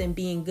something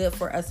being good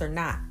for us or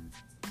not.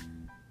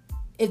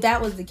 If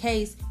that was the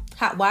case,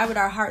 why would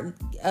our heart,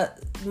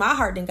 my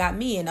heart then got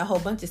me in a whole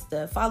bunch of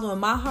stuff. Following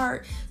my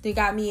heart then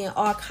got me in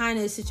all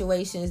kinds of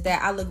situations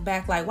that I look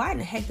back like, why in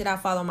the heck did I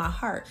follow my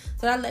heart?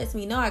 So that lets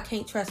me know I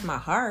can't trust my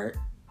heart.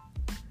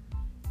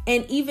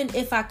 And even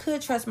if I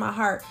could trust my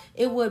heart,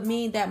 it would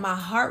mean that my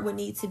heart would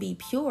need to be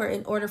pure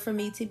in order for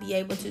me to be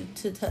able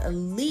to at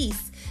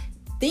least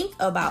think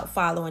about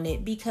following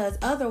it, because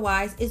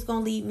otherwise it's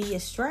going to lead me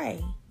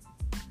astray.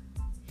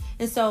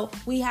 And so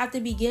we have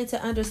to begin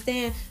to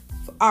understand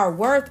our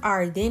worth,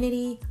 our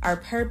identity, our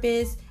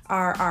purpose,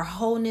 our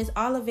wholeness.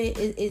 All of it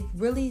is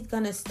really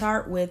going to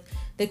start with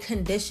the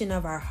condition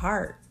of our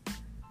heart.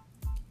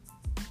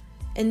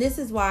 And this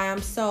is why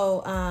I'm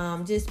so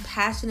just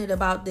passionate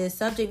about this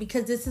subject,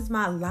 because this is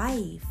my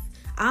life.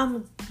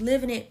 I'm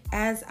living it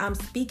as I'm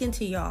speaking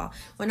to y'all.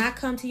 When I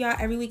come to y'all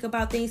every week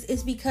about things,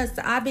 it's because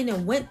I've been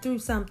and went through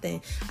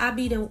something. I've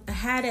been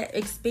had an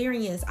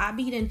experience. I've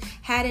been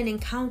had an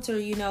encounter,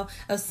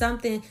 of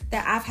something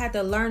that I've had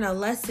to learn a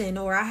lesson,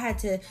 or I had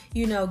to,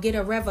 get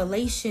a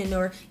revelation,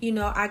 or,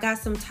 I got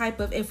some type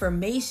of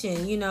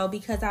information,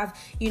 because I've,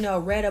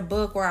 read a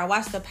book, or I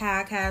watched a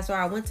podcast, or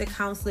I went to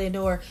counseling,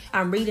 or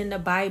I'm reading the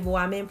Bible,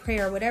 I'm in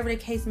prayer, whatever the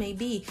case may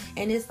be.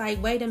 And it's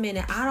like, wait a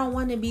minute, I don't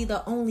want to be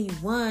the only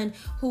one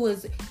who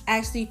is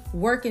actually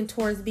working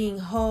towards being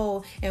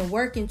whole and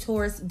working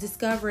towards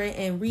discovering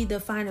and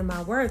redefining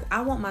my worth.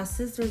 I want my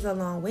sisters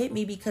along with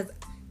me, because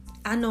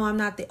I know I'm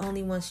not the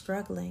only one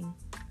struggling.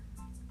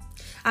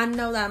 I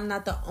know that I'm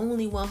not the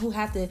only one who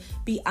have to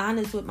be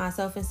honest with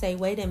myself and say,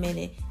 wait a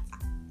minute,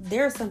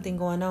 there's something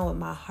going on with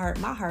my heart.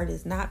 My heart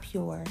is not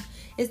pure.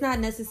 It's not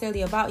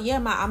necessarily about,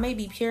 I may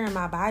be pure in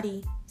my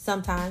body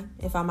sometime,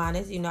 if I'm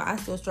honest. I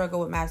still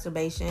struggle with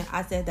masturbation.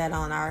 I said that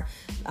on our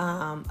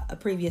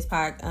previous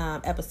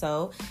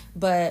episode.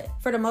 But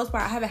for the most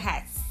part, I haven't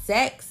had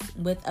sex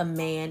with a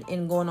man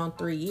in going on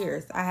 3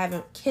 years. I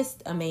haven't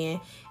kissed a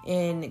man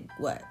in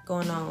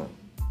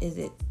is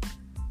it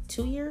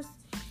 2 years?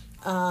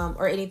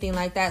 Or anything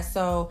like that.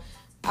 So,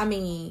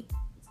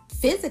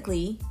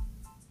 physically,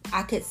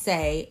 I could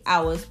say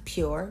I was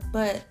pure,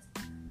 but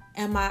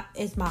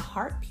is my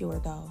heart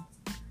pure though?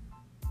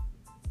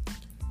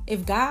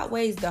 If God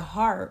weighs the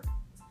heart,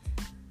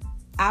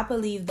 I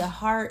believe the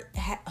heart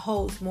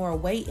holds more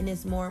weight and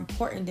is more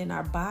important than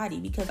our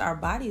body, because our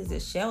body is a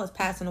shell, is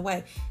passing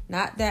away.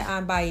 Not that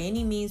I'm by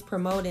any means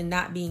promoting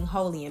not being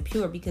holy and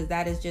pure, because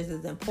that is just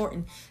as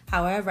important.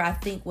 However, I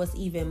think what's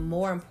even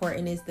more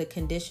important is the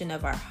condition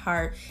of our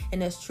heart,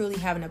 and us truly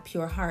having a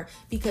pure heart.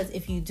 Because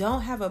if you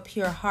don't have a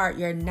pure heart,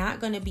 you're not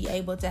going to be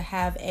able to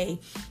have a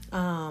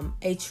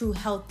true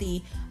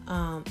healthy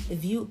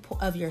view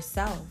of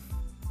yourself.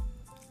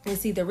 And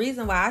see, the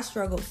reason why I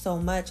struggled so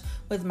much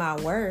with my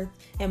worth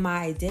and my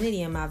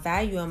identity and my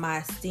value and my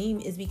esteem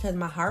is because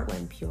my heart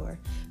wasn't pure.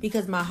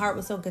 Because my heart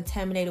was so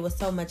contaminated with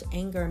so much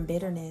anger and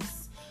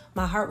bitterness.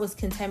 My heart was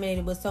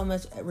contaminated with so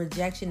much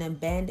rejection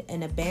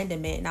and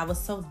abandonment. And I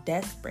was so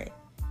desperate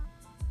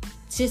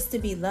just to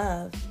be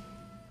loved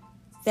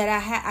that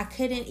I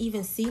couldn't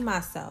even see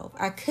myself.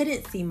 I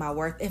couldn't see my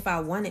worth if I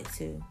wanted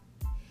to,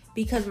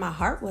 because my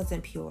heart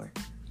wasn't pure.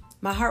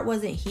 My heart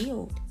wasn't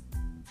healed.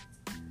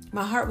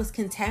 My heart was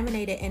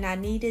contaminated, and I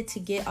needed to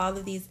get all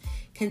of these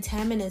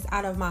contaminants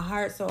out of my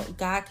heart so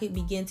God could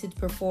begin to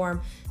perform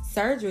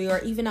surgery or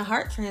even a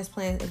heart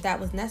transplant if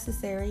that was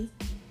necessary.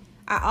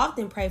 I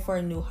often pray for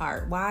a new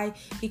heart. Why?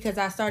 Because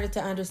I started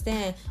to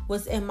understand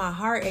what's in my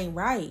heart ain't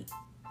right.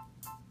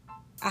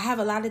 I have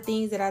a lot of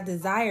things that I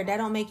desire that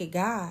don't make it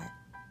God.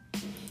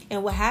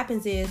 And what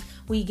happens is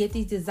we get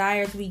these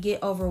desires, we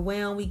get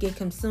overwhelmed, we get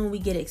consumed, we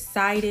get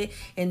excited.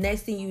 And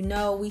next thing you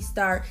know, we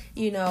start,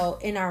 in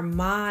our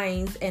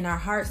minds and our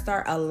hearts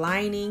start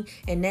aligning.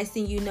 And next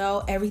thing you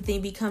know,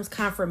 everything becomes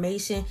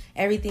confirmation.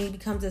 Everything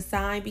becomes a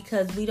sign,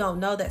 because we don't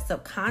know that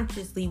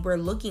subconsciously we're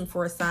looking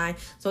for a sign.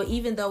 So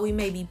even though we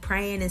may be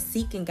praying and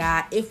seeking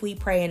God, if we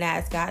pray and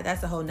ask God,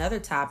 that's a whole nother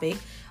topic.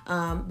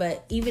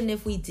 But even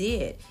if we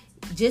did,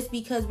 just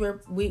because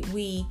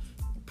we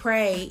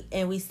pray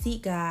and we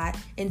seek God,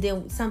 and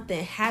then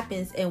something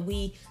happens and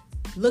we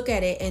look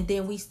at it and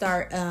then we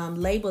start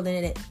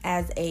labeling it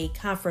as a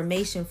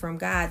confirmation from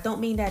God, don't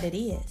mean that it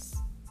is.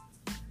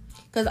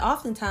 Because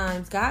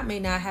oftentimes God may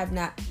not have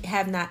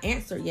not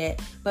answered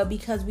yet, but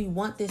because we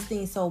want this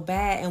thing so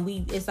bad, and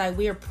it's like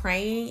we're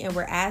praying and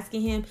we're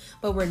asking Him,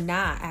 but we're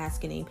not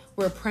asking Him.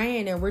 We're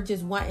praying and we're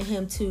just wanting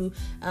Him to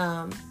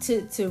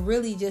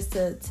really just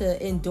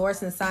to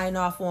endorse and sign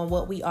off on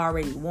what we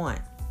already want.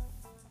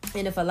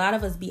 And if a lot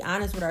of us be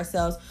honest with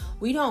ourselves,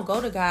 we don't go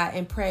to God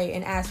and pray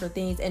and ask for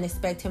things and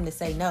expect Him to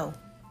say no.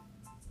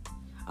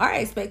 Our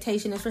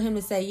expectation is for Him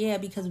to say yeah,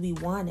 because we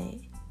want it.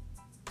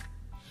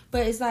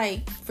 But it's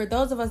like, for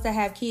those of us that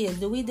have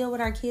kids, do we deal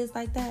with our kids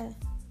like that?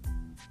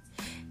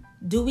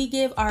 Do we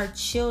give our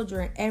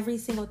children every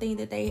single thing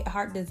that they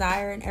heart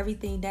desire and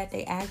everything that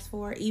they ask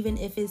for, even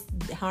if it's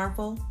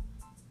harmful,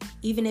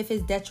 even if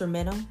it's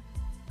detrimental,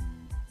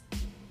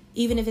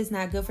 even if it's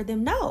not good for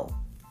them? No.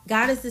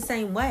 God is the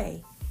same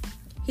way.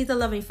 He's a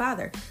loving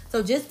Father.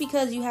 So just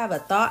because you have a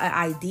thought, an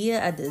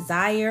idea, a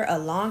desire, a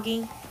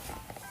longing,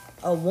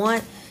 a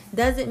want,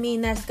 doesn't mean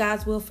that's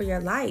God's will for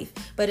your life.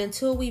 But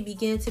until we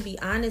begin to be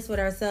honest with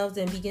ourselves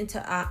and begin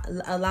to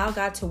allow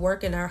God to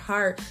work in our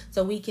heart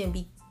so we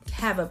can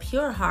have a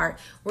pure heart,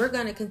 we're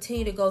going to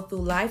continue to go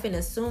through life and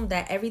assume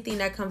that everything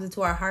that comes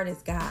into our heart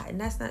is God.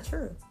 And that's not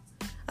true.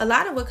 A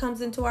lot of what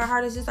comes into our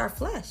heart is just our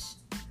flesh.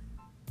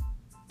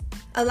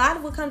 A lot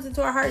of what comes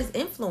into our heart is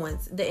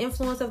influence. The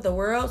influence of the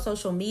world,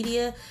 social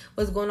media,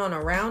 what's going on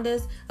around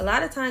us. A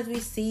lot of times we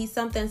see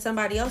something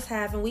somebody else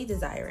have and we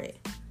desire it.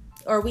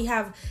 Or we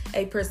have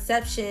a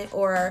perception,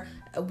 or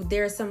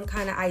there's some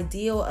kind of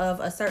ideal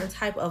of a certain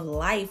type of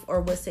life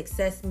or what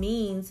success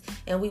means,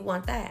 and we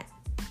want that.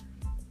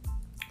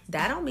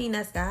 That don't mean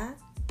that's God.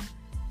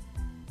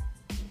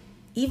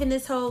 Even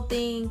this whole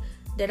thing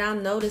that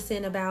I'm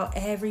noticing about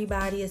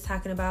everybody is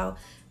talking about,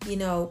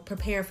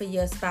 preparing for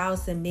your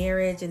spouse and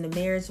marriage and the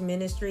marriage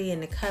ministry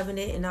and the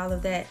covenant and all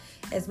of that.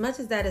 As much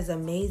as that is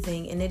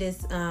amazing, and it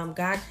is,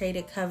 God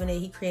created covenant.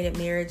 He created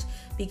marriage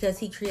because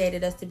he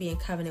created us to be in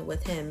covenant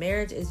with him.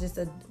 Marriage is just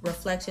a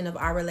reflection of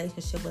our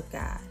relationship with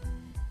God,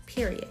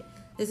 period.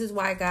 This is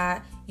why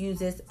God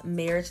uses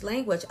marriage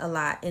language a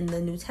lot in the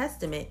New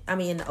Testament.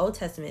 In the Old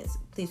Testament,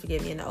 please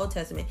forgive me, in the Old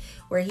Testament,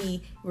 where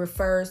he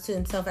refers to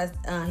himself as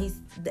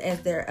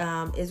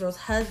Israel's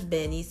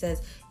husband. He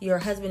says, your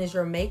husband is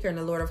your maker and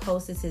the Lord of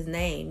hosts is his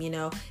name.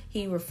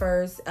 He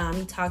refers,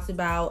 he talks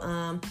about,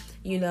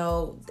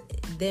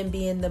 them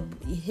being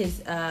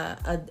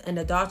an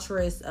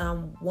adulterous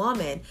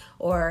woman,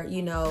 or,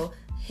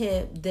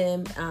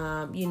 them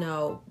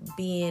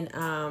being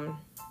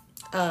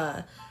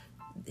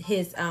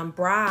his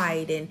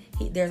bride, and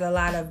there's a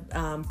lot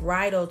of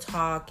bridal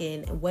talk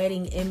and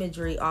wedding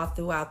imagery all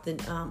throughout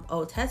the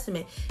Old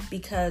Testament,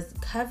 because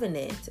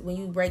covenant, when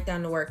you break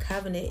down the word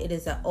covenant, it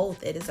is an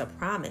oath, it is a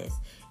promise,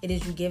 it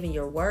is you giving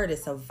your word,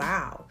 it's a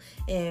vow.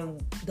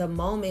 And the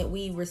moment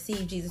we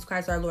receive Jesus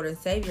Christ, our Lord and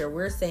Savior,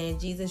 we're saying,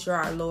 Jesus, you're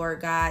our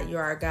Lord, God,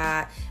 you're our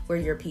God, we're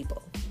your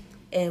people.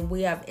 And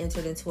we have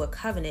entered into a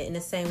covenant. In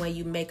the same way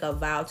you make a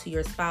vow to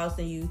your spouse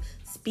and you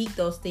speak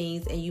those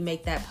things and you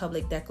make that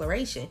public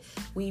declaration.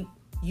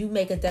 You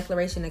make a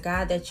declaration to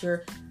God that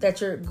you're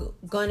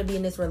going to be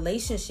in this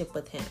relationship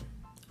with him.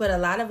 But a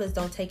lot of us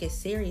don't take it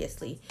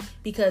seriously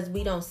because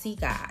we don't see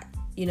God,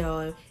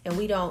 and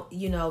we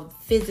don't,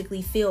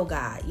 physically feel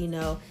God,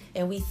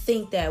 and we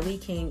think that we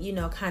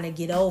can, kind of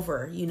get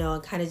over,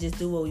 and kind of just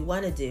do what we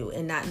want to do,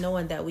 and not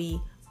knowing that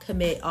we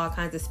commit all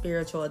kinds of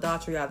spiritual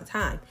adultery all the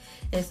time.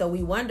 And so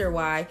we wonder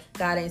why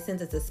God ain't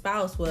sent us a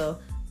spouse.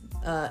 Well,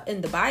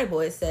 in the Bible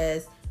it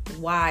says,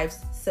 wives,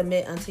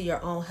 submit unto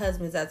your own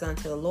husbands as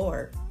unto the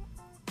Lord.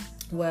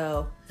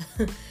 Well,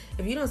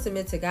 if you don't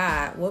submit to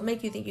God, what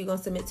make you think you're going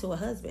to submit to a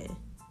husband?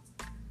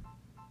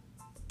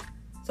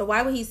 So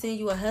why would he send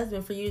you a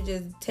husband for you to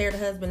just tear the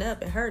husband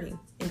up and hurt him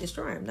and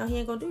destroy him? No, he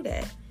ain't going to do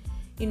that.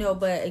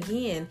 But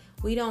again,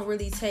 we don't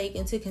really take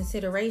into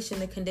consideration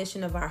the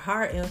condition of our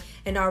heart,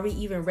 and are we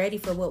even ready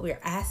for what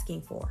we're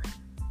asking for?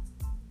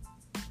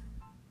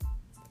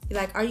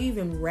 Like, are you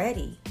even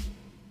ready?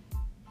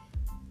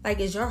 Like,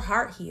 is your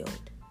heart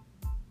healed?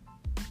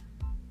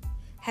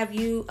 Have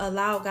you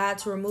allowed God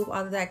to remove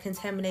all of that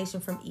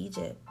contamination from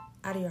Egypt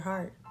out of your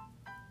heart?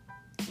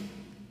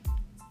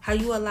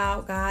 Have you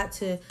allowed God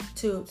to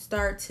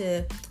start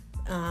to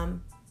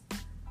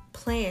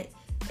plant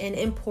and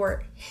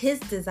import his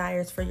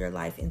desires for your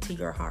life into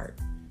your heart,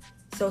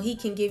 so he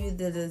can give you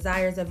the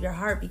desires of your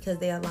heart because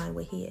they align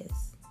with his?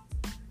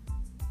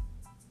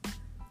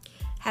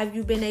 Have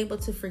you been able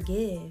to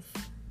forgive?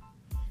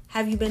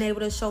 Have you been able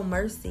to show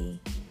mercy?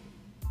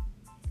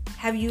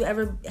 Have you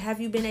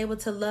been able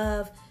to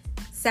love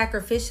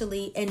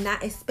sacrificially and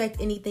not expect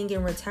anything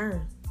in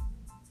return?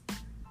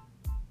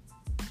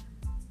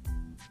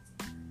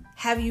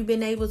 Have you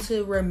been able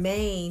to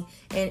remain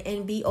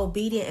and be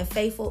obedient and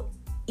faithful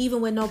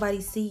even when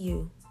nobody see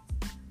you?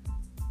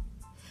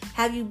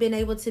 Have you been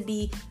able to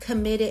be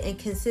committed and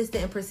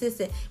consistent and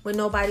persistent when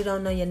nobody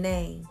don't know your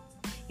name?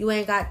 You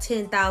ain't got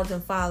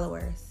 10,000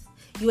 followers.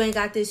 You ain't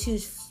got this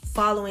huge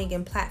following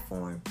and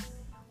platform.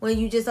 When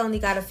you just only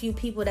got a few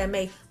people that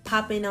may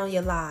pop in on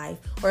your live,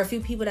 or a few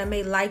people that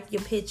may like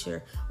your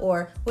picture,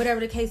 or whatever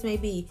the case may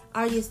be,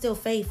 are you still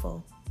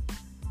faithful?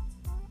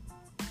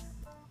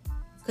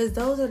 Because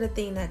those are the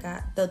things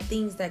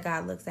that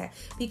God looks at.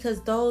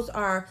 Because those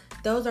are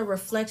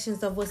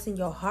reflections of what's in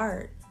your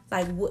heart.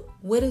 Like,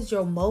 what is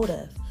your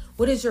motive?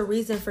 What is your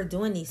reason for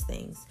doing these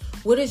things?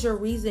 What is your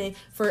reason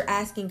for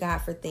asking God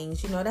for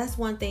things? That's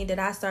one thing that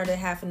I started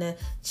having to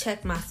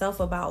check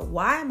myself about.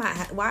 Why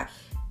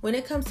when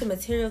it comes to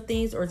material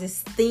things or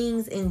just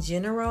things in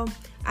general,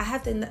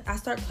 I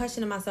start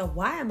questioning myself,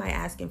 why am I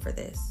asking for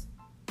this?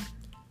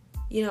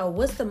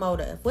 What's the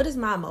motive? What is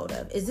my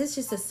motive? Is this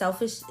just a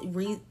selfish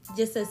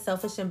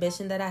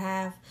ambition that I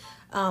have?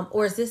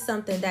 Or is this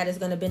something that is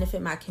going to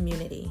benefit my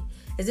community?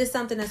 Is this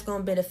something that's going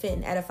to benefit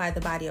and edify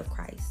the body of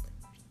Christ?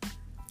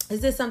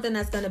 Is this something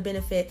that's going to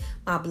benefit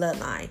my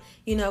bloodline?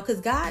 Because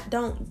God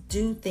don't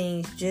do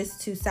things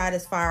just to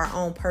satisfy our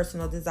own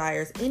personal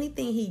desires.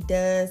 Anything he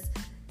does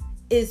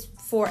is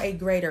for a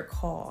greater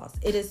cause.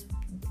 It is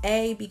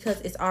because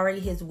it's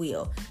already his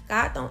will.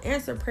 God don't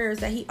answer prayers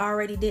that he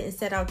already didn't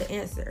set out to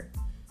answer.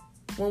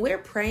 When we're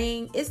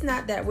praying, it's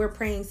not that we're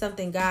praying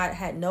something God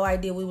had no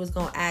idea we was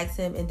going to ask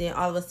him, and then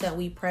all of a sudden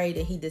we prayed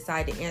and he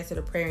decided to answer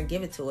the prayer and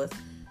give it to us.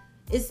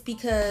 It's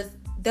because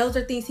those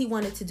are things he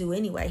wanted to do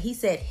anyway. He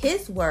said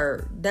his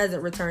word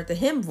doesn't return to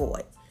him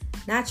void,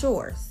 not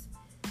yours.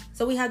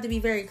 So we have to be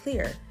very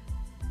clear.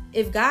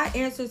 If God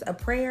answers a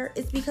prayer,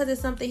 it's because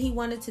it's something he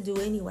wanted to do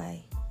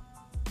anyway.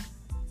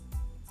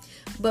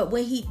 But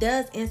when he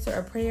does answer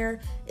a prayer,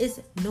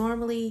 it's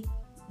normally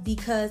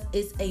because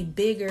it's a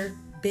bigger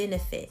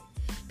benefit.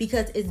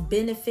 Because it's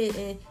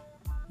benefiting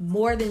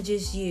more than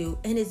just you,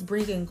 and it's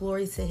bringing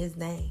glory to his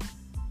name.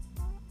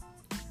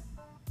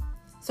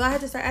 So So I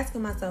had to start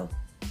asking myself,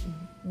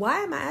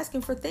 why am I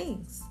asking for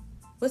things?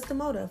 What's the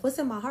motive? What's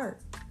in my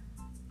heart?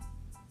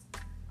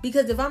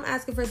 Because if I'm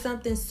asking for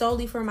something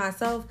solely for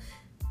myself,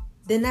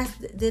 then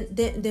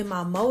then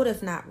my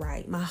motive not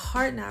right, my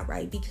heart not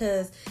right.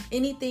 Because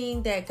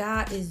anything that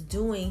God is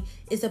doing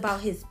is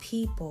about his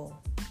people.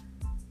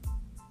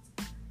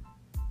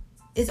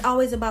 It's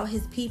always about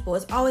his people.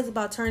 It's always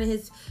about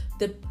turning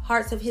the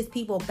hearts of his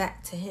people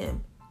back to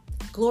him,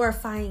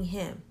 glorifying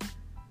him,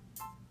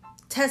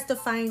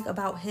 testifying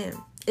about him.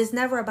 It's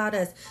never about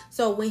us.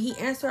 So when he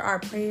answered our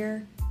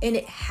prayer and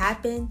it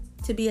happened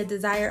to be a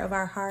desire of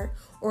our heart,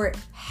 or it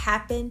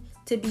happened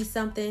to be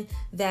something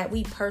that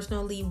we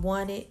personally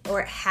wanted,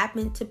 or it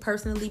happened to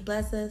personally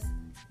bless us,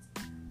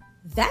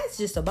 that's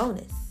just a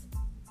bonus.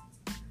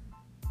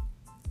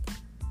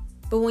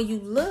 But when you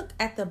look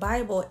at the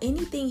Bible,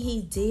 anything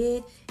he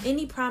did,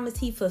 any promise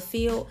he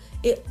fulfilled,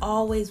 it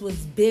always was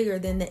bigger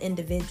than the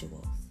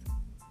individuals.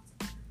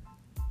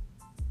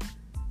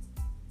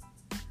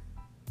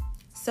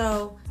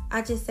 So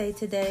I just say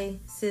today,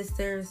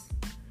 sisters,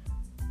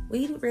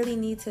 we really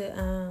need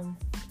to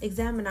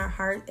examine our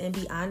heart and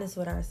be honest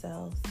with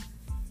ourselves.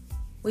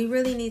 We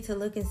really need to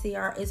look and see,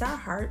 is our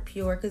heart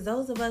pure? Because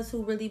those of us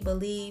who really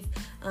believe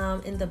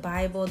in the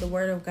Bible, the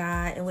Word of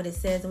God, and what it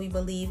says, and we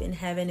believe in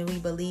heaven, and we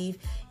believe,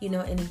 in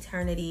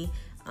eternity,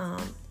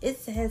 it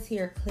says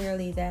here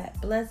clearly that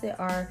blessed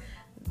are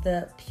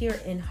the pure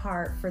in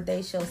heart, for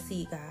they shall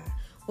see God.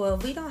 Well,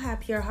 if we don't have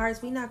pure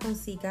hearts, we're not going to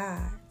see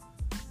God.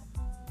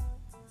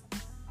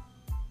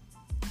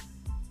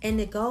 And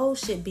the goal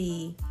should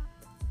be,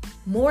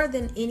 more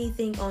than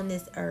anything on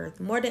this earth,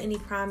 more than any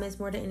promise,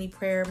 more than any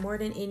prayer, more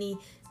than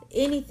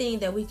anything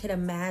that we could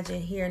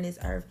imagine here in this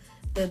earth,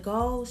 the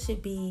goal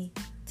should be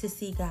to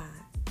see God,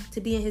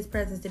 to be in his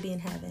presence, to be in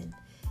heaven.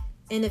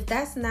 And if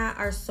that's not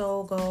our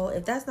sole goal,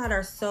 if that's not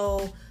our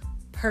sole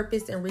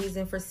purpose and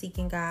reason for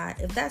seeking God,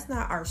 if that's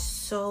not our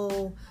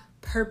sole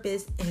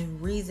purpose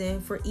and reason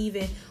for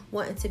even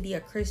wanting to be a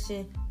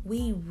Christian,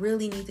 we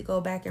really need to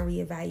go back and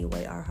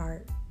reevaluate our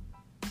heart.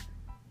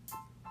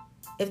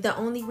 If the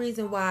only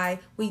reason why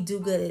we do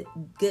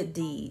good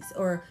deeds,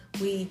 or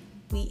we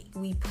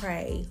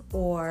pray,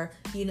 or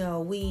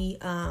we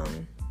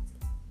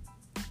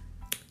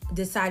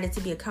decided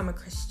to become a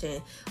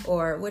Christian,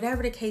 or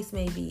whatever the case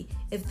may be,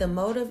 if the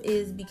motive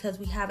is because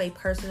we have a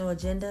personal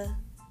agenda,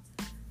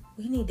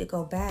 we need to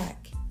go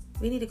back.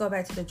 We need to go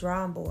back to the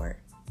drawing board,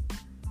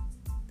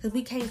 because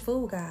we can't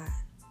fool God.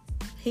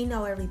 He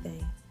know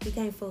everything. We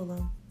can't fool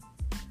him,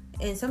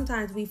 and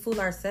sometimes we fool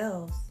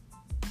ourselves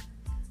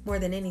more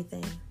than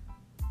anything.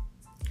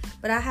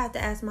 But I have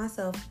to ask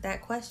myself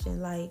that question,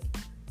 like,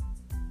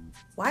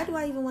 why do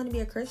I even want to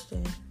be a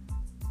Christian?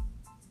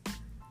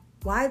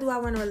 Why do I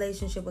want a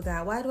relationship with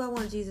God? Why do I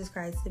want Jesus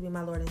Christ to be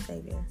my Lord and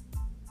Savior?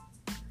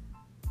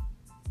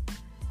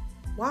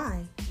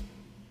 Why?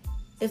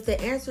 If the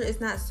answer is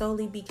not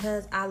solely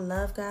because I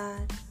love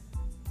God,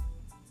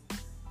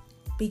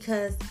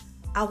 because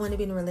I want to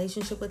be in a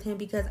relationship with him,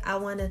 because I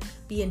want to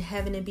be in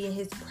heaven and be in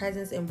his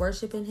presence and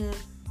worshiping him,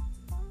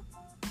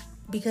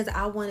 because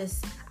I want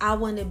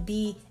to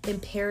be in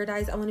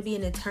paradise, I want to be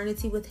in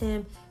eternity with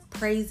him,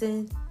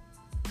 praising.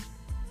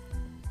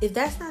 If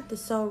that's not the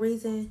sole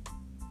reason,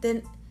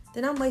 then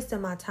I'm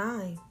wasting my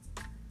time.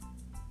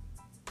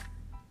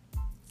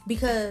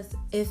 Because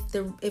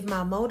if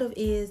my motive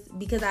is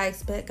because I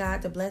expect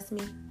God to bless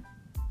me,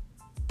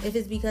 if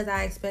it's because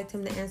I expect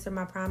him to answer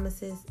my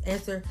promises,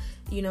 answer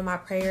my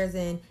prayers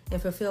and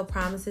fulfill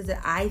promises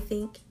that I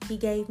think he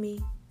gave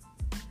me,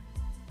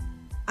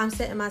 I'm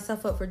setting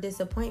myself up for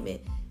disappointment,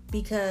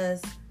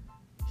 because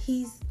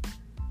he's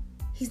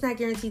not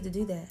guaranteed to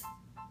do that.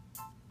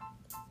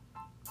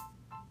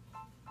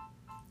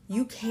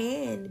 You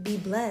can be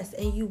blessed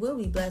and you will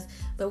be blessed,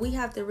 but we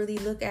have to really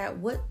look at,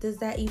 what does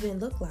that even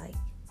look like?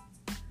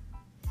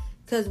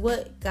 Because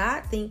what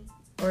God thinks,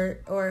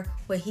 or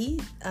what he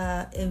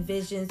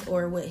envisions,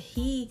 or what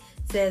he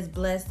says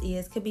blessed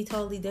is, could be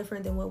totally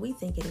different than what we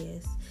think it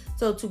is.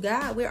 So to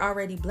God, we're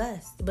already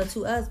blessed. But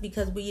to us,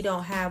 because we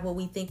don't have what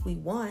we think we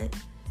want,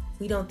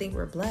 we don't think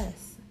we're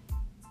blessed.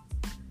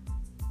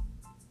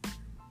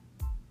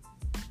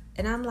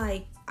 And I'm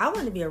like, I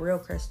want to be a real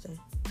Christian.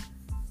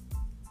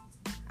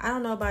 I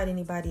don't know about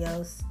anybody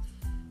else.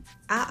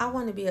 I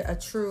want to be a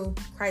true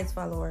Christ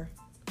follower.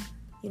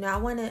 I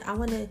want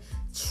to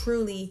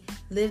truly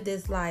live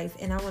this life,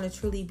 and I want to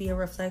truly be a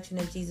reflection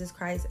of Jesus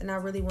Christ, and I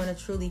really want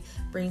to truly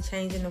bring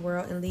change in the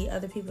world and lead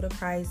other people to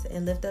Christ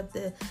and lift up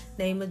the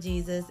name of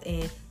Jesus.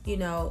 And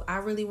I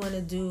really want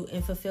to do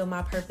and fulfill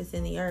my purpose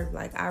in the earth.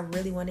 Like, I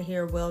really want to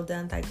hear, well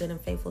done, thy good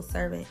and faithful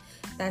servant.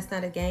 That's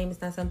not a game.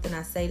 It's not something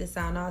I say to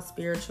sound all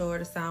spiritual or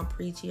to sound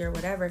preachy or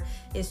whatever.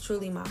 It's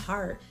truly my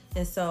heart.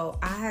 And so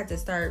I had to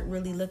start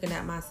really looking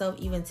at myself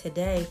even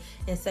today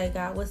and say,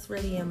 God, what's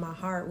really in my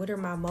heart? What are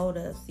my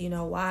motives?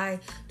 Why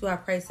do I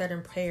pray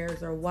certain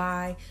prayers, or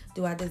why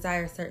do I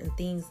desire certain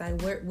things?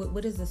 Like,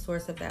 what is the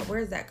source of that? Where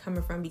is that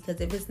coming from? Because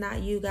if it's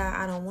not you, God,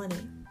 I don't want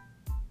it.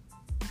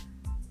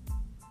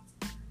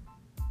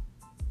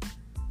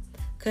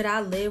 Could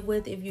I live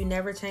with if you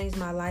never changed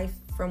my life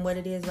from what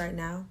it is right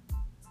now?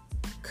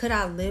 Could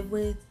I live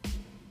with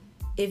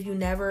if you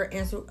never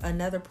answered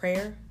another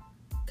prayer?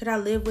 Could I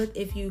live with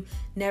if you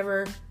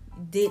never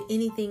did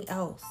anything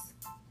else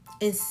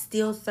and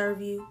still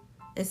serve you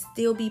and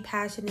still be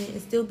passionate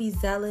and still be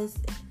zealous?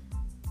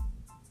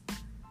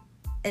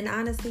 And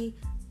honestly,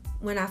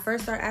 when I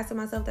first started asking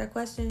myself that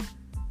question,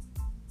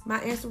 my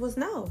answer was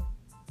no.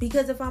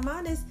 Because if I'm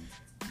honest,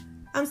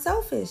 I'm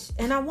selfish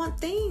and I want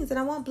things and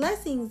I want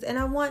blessings and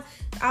I want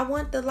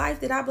the life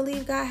that I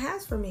believe God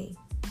has for me.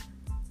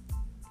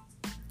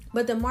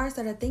 But the more I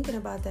started thinking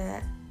about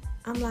that,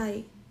 I'm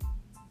like,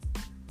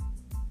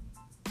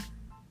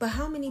 but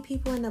how many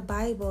people in the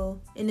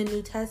Bible, in the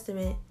New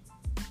Testament,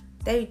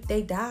 they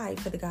died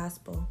for the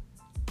gospel.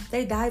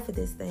 They died for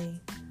this thing.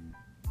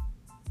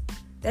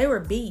 They were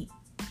beat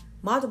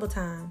multiple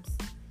times,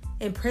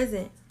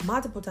 imprisoned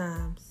multiple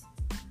times,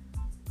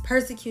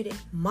 persecuted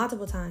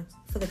multiple times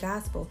for the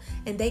gospel,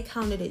 and they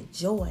counted it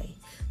joy.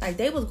 Like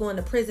they was going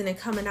to prison and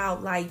coming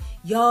out like,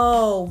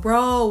 yo,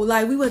 bro,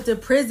 like we went to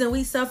prison,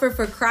 we suffered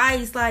for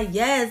Christ, like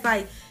yes,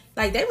 like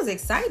they was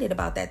excited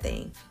about that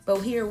thing. But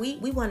here we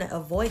want to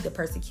avoid the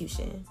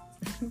persecution.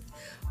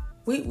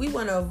 We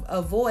want to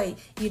avoid,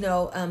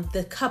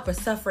 the cup of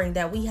suffering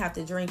that we have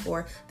to drink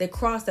or the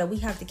cross that we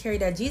have to carry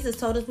that Jesus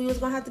told us we was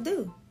going to have to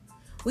do.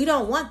 We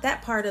don't want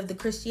that part of the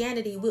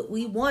Christianity. What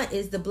we want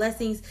is the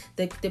blessings,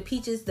 the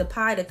peaches, the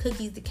pie, the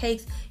cookies, the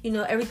cakes,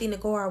 everything to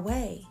go our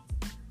way.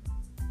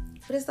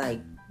 But it's like,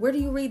 where do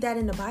you read that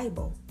in the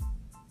Bible?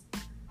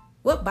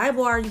 What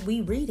Bible are we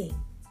reading?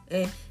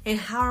 And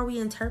how are we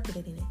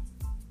interpreting it?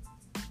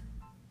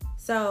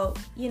 So,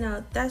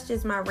 that's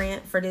just my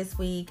rant for this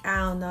week. I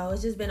don't know.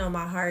 It's just been on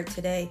my heart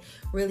today,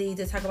 really,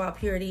 to talk about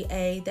purity.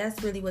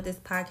 That's really what this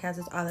podcast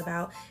is all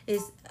about.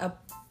 It's,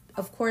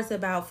 of course,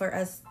 about for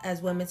us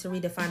as women to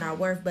redefine our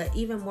worth, but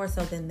even more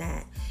so than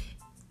that,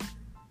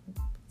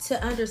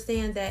 to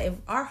understand that if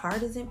our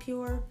heart isn't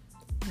pure,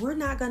 we're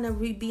not going to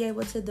be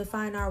able to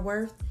define our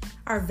worth,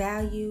 our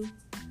value,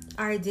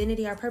 our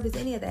identity, our purpose,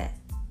 any of that.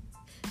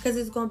 Because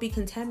it's going to be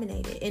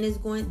contaminated and it's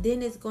going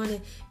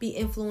to be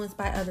influenced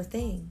by other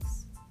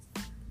things.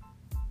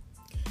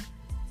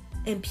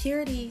 And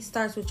purity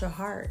starts with your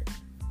heart.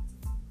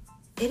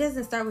 It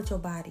doesn't start with your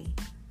body.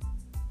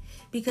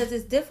 Because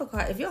it's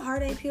difficult. If your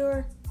heart ain't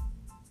pure,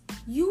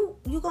 you're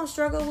going to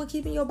struggle with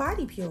keeping your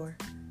body pure.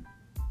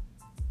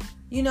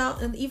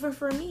 And even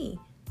for me,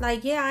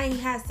 like, yeah, I ain't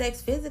had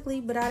sex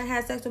physically, but I done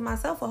had sex with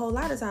myself a whole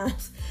lot of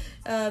times.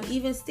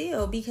 Even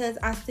still, because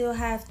I still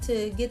have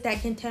to get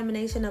that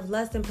contamination of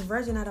lust and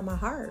perversion out of my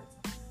heart.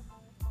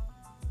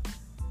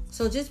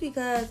 So just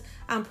because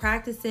I'm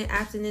practicing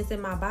abstinence in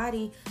my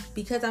body,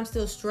 because I'm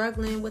still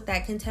struggling with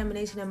that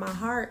contamination in my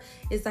heart,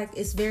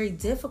 it's very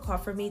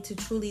difficult for me to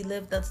truly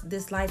live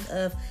this life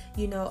of,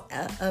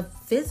 of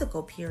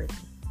physical purity.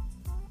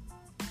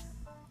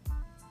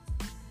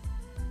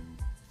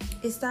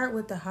 It starts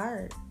with the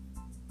heart.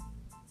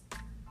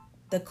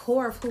 The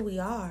core of who we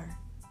are,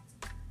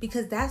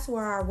 because that's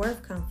where our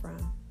worth come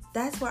from.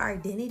 That's where our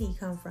identity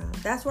come from.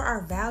 That's where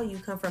our value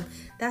come from.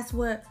 That's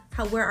where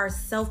our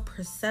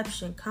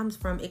self-perception comes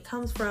from. It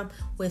comes from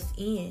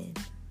within.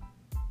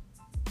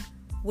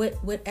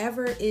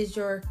 Whatever is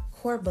your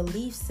core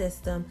belief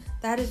system,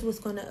 that is what's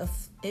going to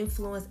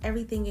influence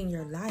everything in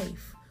your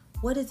life.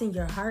 What is in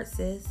your heart,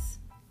 sis?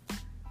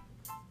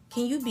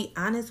 Can you be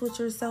honest with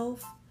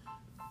yourself,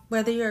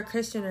 whether you're a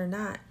Christian or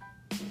not?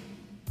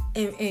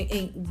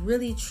 And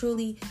really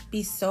truly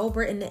be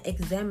sober in the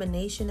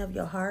examination of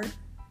your heart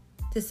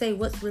to say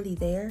what's really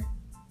there.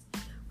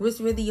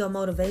 What's really your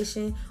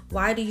motivation?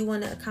 Why do you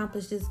want to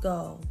accomplish this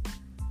goal?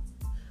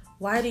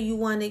 Why do you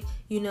want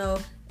to,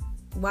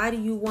 why do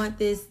you want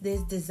this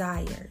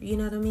desire? You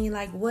know what I mean?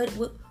 Like what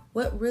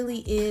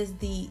really is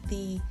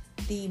the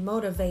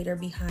motivator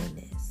behind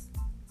this?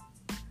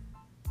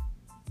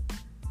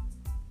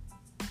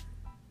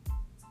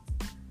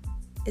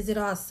 Is it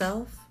all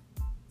self?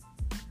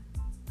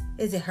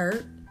 Is it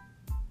hurt?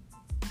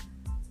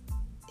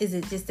 Is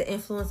it just the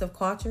influence of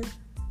culture?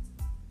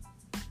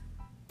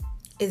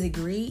 Is it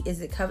greed?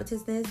 Is it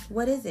covetousness?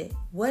 What is it?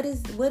 What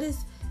is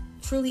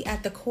truly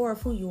at the core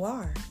of who you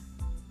are?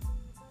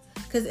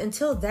 Because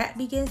until that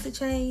begins to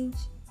change,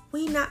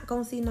 we not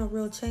going to see no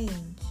real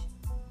change.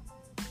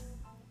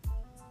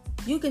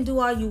 You can do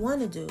all you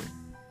want to do.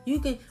 You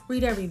can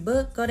read every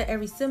book, go to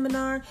every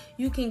seminar,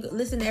 you can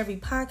listen to every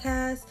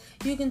podcast,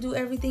 you can do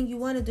everything you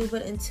want to do,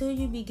 but until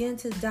you begin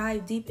to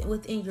dive deep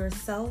within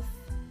yourself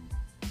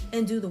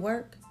and do the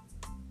work,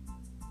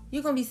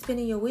 you're going to be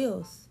spinning your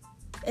wheels.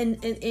 And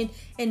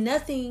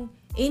nothing,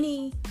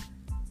 anything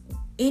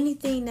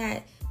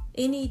that,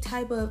 any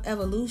type of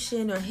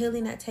evolution or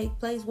healing that take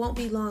place won't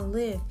be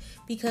long-lived,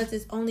 because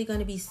it's only going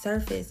to be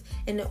surface.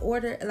 And in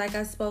order, like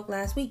I spoke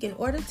last week, in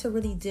order to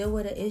really deal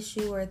with an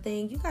issue or a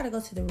thing, you got to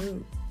go to the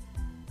root.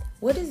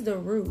 What is the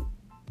root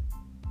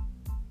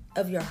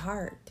of your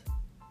heart?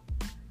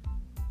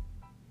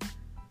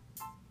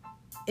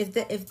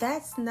 If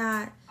that's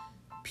not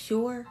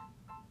pure,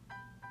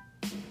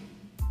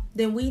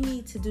 then we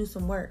need to do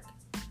some work.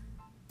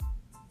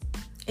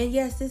 And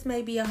yes, this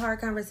may be a hard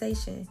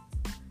conversation.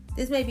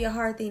 This may be a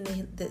hard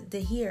thing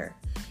to hear,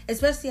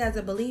 especially as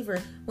a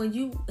believer, when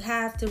you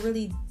have to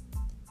really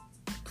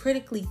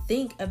critically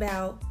think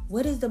about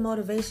what is the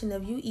motivation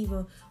of you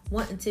even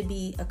wanting to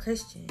be a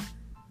Christian.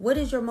 What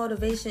is your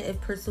motivation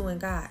of pursuing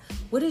God?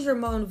 What is your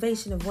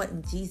motivation of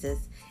wanting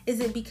Jesus? Is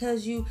it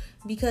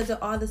because of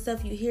all the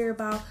stuff you hear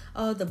about,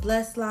 the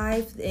blessed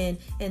life and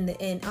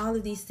all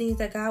of these things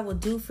that God will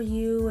do for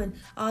you, and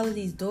all of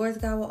these doors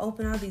God will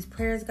open, all these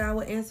prayers God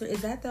will answer?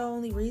 Is that the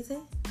only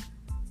reason?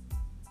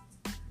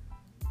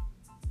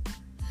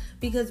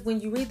 Because when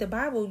you read the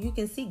Bible, you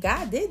can see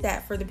God did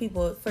that for the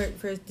people,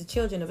 for the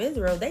children of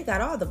Israel. They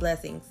got all the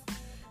blessings.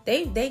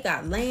 They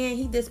got land.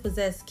 He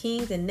dispossessed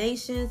kings and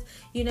nations.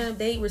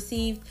 They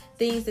received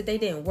things that they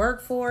didn't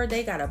work for.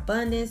 They got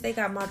abundance. They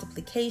got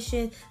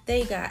multiplication.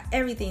 They got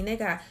everything.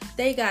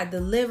 They got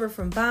delivered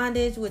from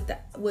bondage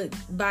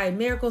by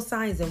miracle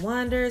signs and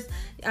wonders.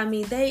 I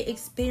mean, they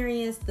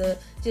experienced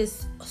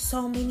just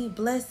so many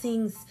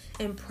blessings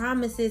and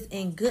promises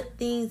and good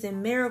things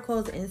and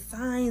miracles and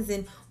signs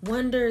and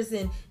wonders,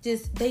 and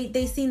just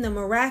they seen the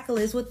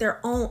miraculous with their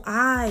own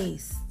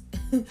eyes.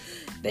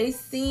 They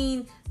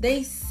seen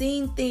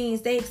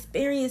things. They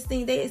experienced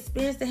things. They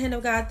experienced the hand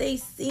of God. They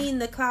seen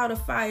the cloud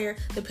of fire,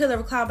 the pillar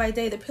of cloud by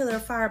day, the pillar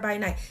of fire by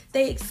night.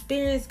 They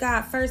experienced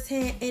God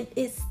firsthand, and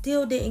it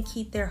still didn't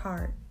keep their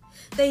heart.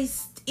 They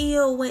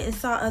still went and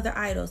saw other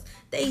idols.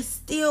 They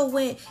still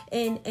went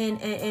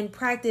and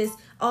practiced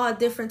all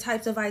different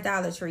types of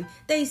idolatry.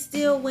 They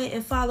still went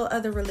and followed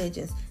other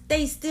religions.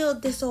 They still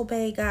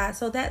disobeyed God.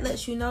 So that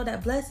lets you know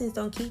that blessings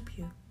don't keep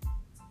you.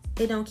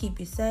 It don't keep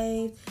you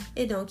saved.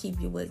 It don't keep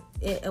you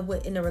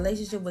in a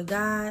relationship with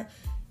God.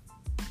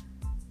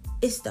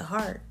 It's the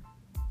heart.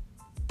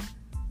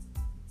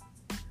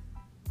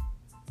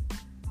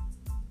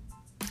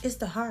 It's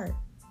the heart.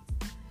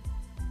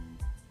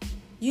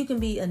 You can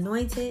be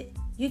anointed.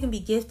 You can be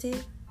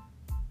gifted.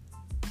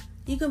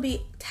 You can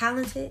be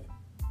talented.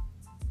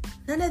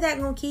 None of that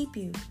gonna keep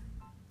you.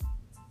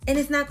 And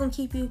it's not gonna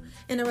keep you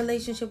in a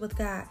relationship with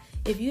God.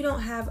 If you don't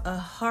have a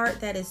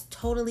heart that is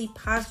totally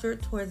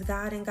postured towards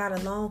God and God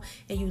alone,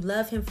 and you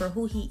love him for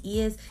who he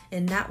is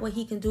and not what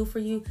he can do for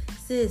you,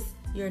 sis,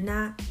 you're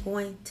not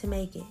going to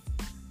make it.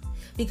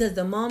 Because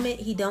the moment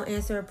he don't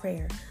answer a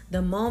prayer,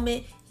 the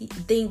moment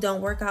things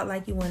don't work out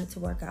like you want it to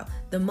work out,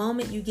 the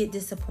moment you get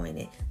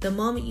disappointed, the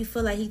moment you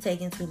feel like he's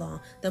taking too long,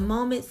 the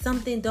moment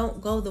something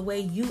don't go the way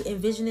you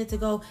envision it to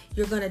go,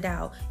 you're going to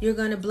doubt. You're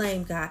going to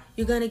blame God.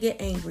 You're going to get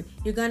angry.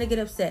 You're going to get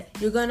upset.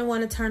 You're going to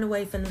want to turn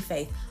away from the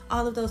faith.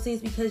 All of those things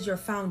because your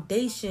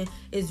foundation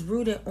is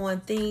rooted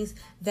on things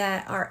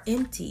that are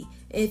empty.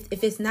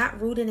 If it's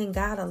not rooted in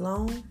God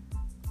alone,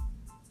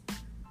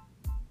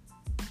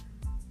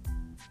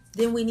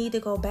 then we need to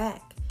go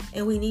back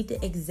and we need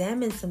to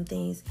examine some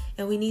things,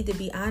 and we need to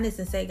be honest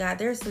and say, God,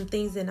 there's some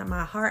things in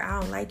my heart I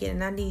don't like it,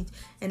 and I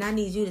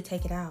need you to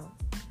take it out,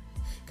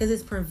 because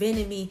it's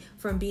preventing me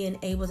from being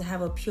able to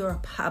have a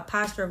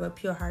posture of a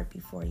pure heart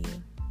before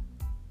you.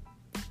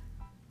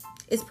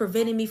 It's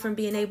preventing me from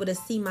being able to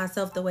see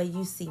myself the way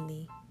you see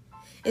me.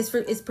 It's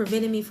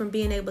preventing me from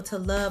being able to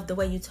love the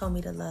way you told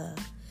me to love.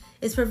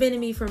 It's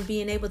preventing me from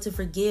being able to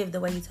forgive the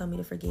way you told me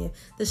to forgive,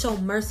 to show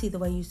mercy the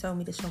way you told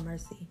me to show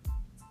mercy.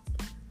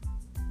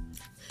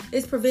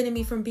 It's preventing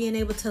me from being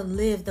able to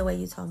live the way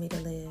you told me to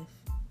live.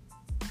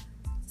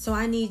 So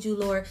I need you,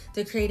 Lord,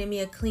 to create in me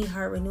a clean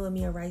heart, renew in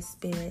me a right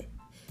spirit.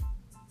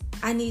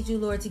 I need you,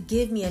 Lord, to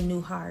give me a new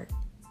heart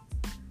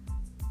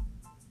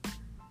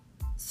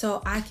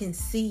so I can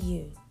see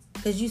you.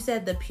 Because you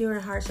said the pure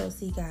in heart shall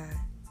see God.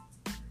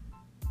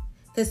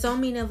 Because so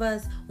many of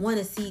us want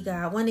to see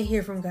God, want to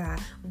hear from God,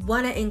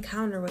 want to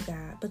encounter with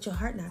God, but your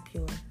heart not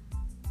pure.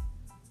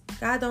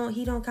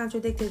 He don't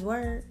contradict his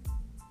word.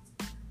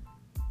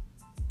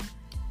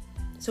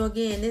 So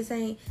again, this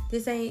ain't,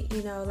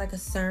 like a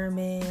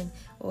sermon,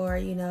 or,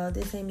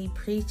 this ain't me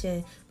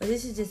preaching, but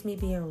this is just me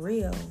being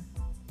real.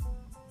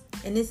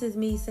 And this is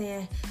me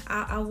saying,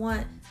 I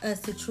want us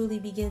to truly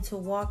begin to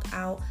walk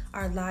out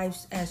our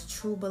lives as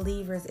true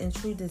believers and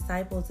true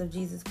disciples of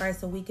Jesus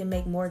Christ, so we can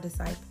make more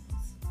disciples.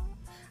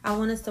 I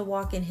want us to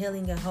walk in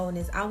healing and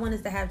wholeness. I want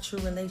us to have true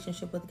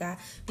relationship with God,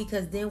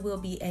 because then we'll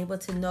be able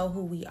to know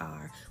who we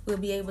are. We'll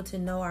be able to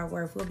know our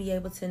worth. We'll be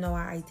able to know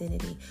our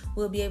identity.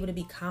 We'll be able to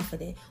be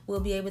confident. We'll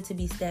be able to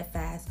be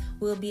steadfast.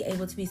 We'll be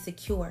able to be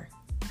secure,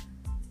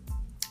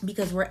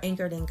 because we're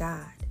anchored in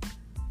God.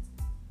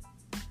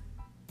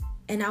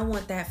 And I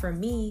want that for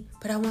me,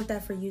 but I want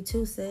that for you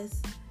too,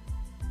 sis.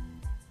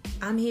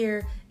 I'm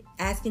here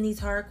asking these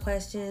hard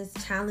questions,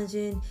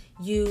 challenging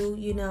you,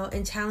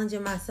 and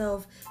challenging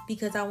myself,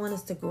 because I want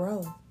us to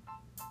grow.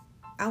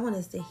 I want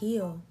us to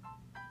heal.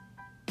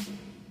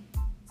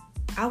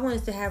 I want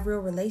us to have real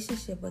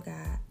relationship with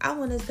God. I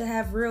want us to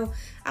have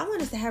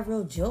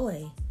real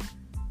joy.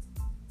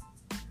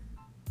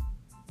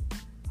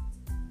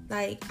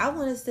 Like, I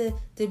want us to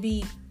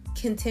be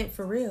content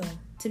for real,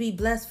 to be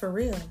blessed for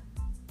real.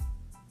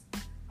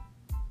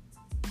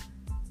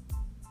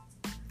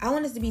 I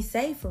want us to be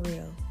saved for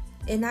real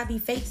and not be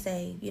fake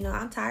saved.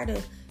 I'm tired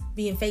of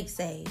being fake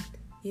saved,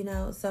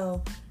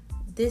 so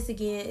this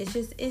again is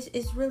just,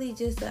 it's really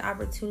just an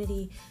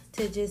opportunity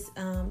to just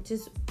put,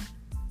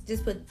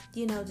 just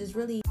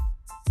really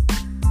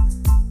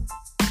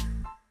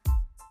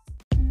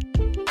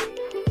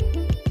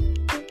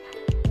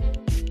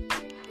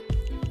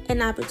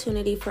an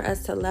opportunity for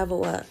us to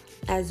level up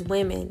as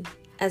women,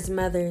 as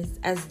mothers,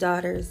 as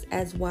daughters,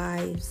 as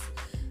wives,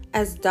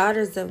 as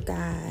daughters of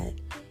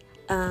God,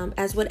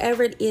 as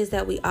whatever it is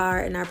that we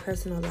are in our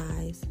personal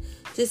lives,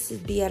 just to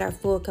be at our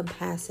full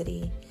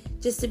capacity,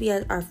 just to be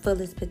at our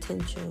fullest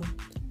potential,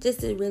 just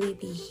to really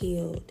be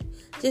healed,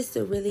 just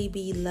to really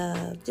be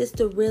loved, just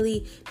to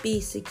really be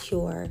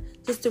secure,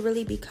 just to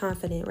really be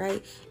confident,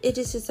 right? It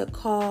is just a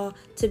call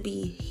to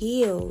be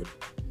healed.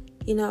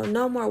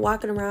 No more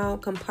walking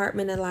around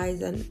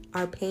compartmentalizing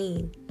our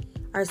pain,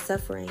 our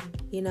suffering,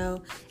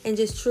 and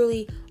just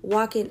truly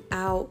walking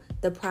out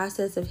the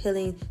process of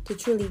healing to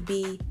truly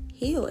be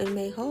healed and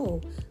made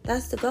whole.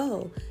 That's the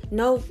goal.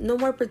 No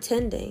more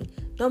pretending,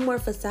 no more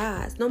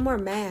facades, no more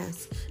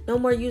masks, no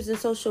more using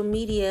social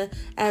media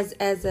as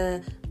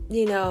a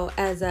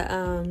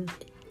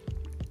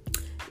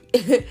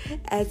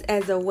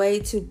as a way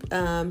to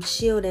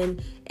shield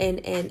and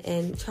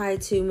try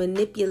to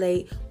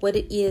manipulate what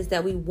it is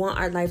that we want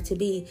our life to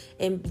be.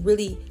 And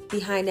really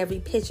behind every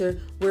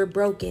picture, we're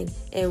broken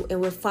and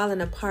we're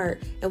falling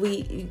apart, and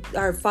we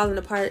are falling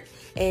apart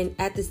and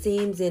at the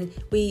seams, and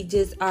we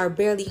just are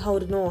barely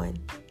holding on.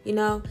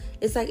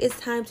 It's like it's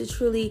time to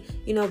truly,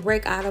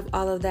 break out of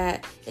all of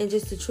that and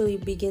just to truly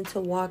begin to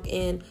walk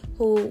in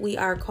who we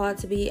are called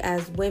to be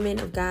as women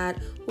of God,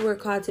 who we're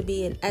called to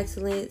be in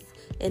excellence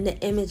in the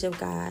image of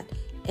God.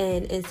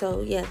 And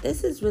so, yeah,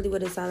 this is really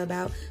what it's all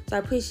about. So I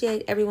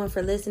appreciate everyone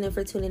for listening,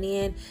 for tuning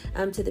in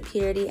to the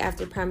Purity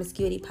After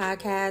Promiscuity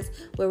podcast,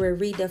 where we're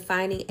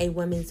redefining a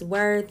woman's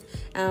worth.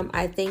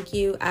 I thank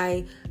you.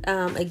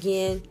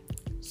 Again,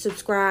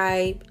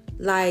 subscribe,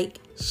 like,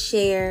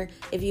 share.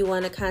 If you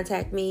want to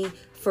contact me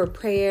for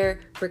prayer,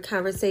 for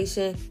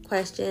conversation,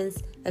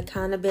 questions,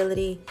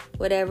 accountability,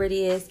 whatever it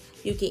is,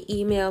 you can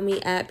email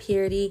me at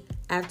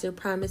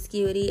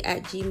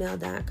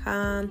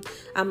purityafterpromiscuity@gmail.com.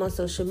 I'm on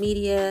social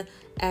media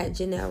at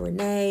Janelle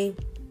Renee.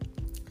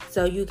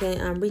 So you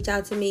can reach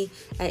out to me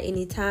at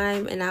any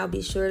time, and I'll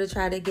be sure to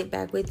try to get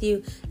back with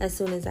you as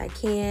soon as I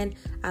can.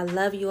 I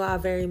love you all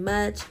very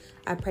much.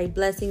 I pray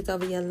blessings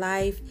over your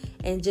life.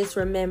 And just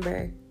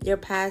remember, your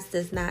past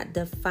does not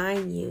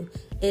define you.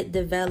 It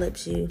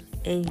develops you,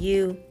 and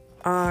you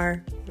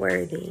are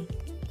worthy.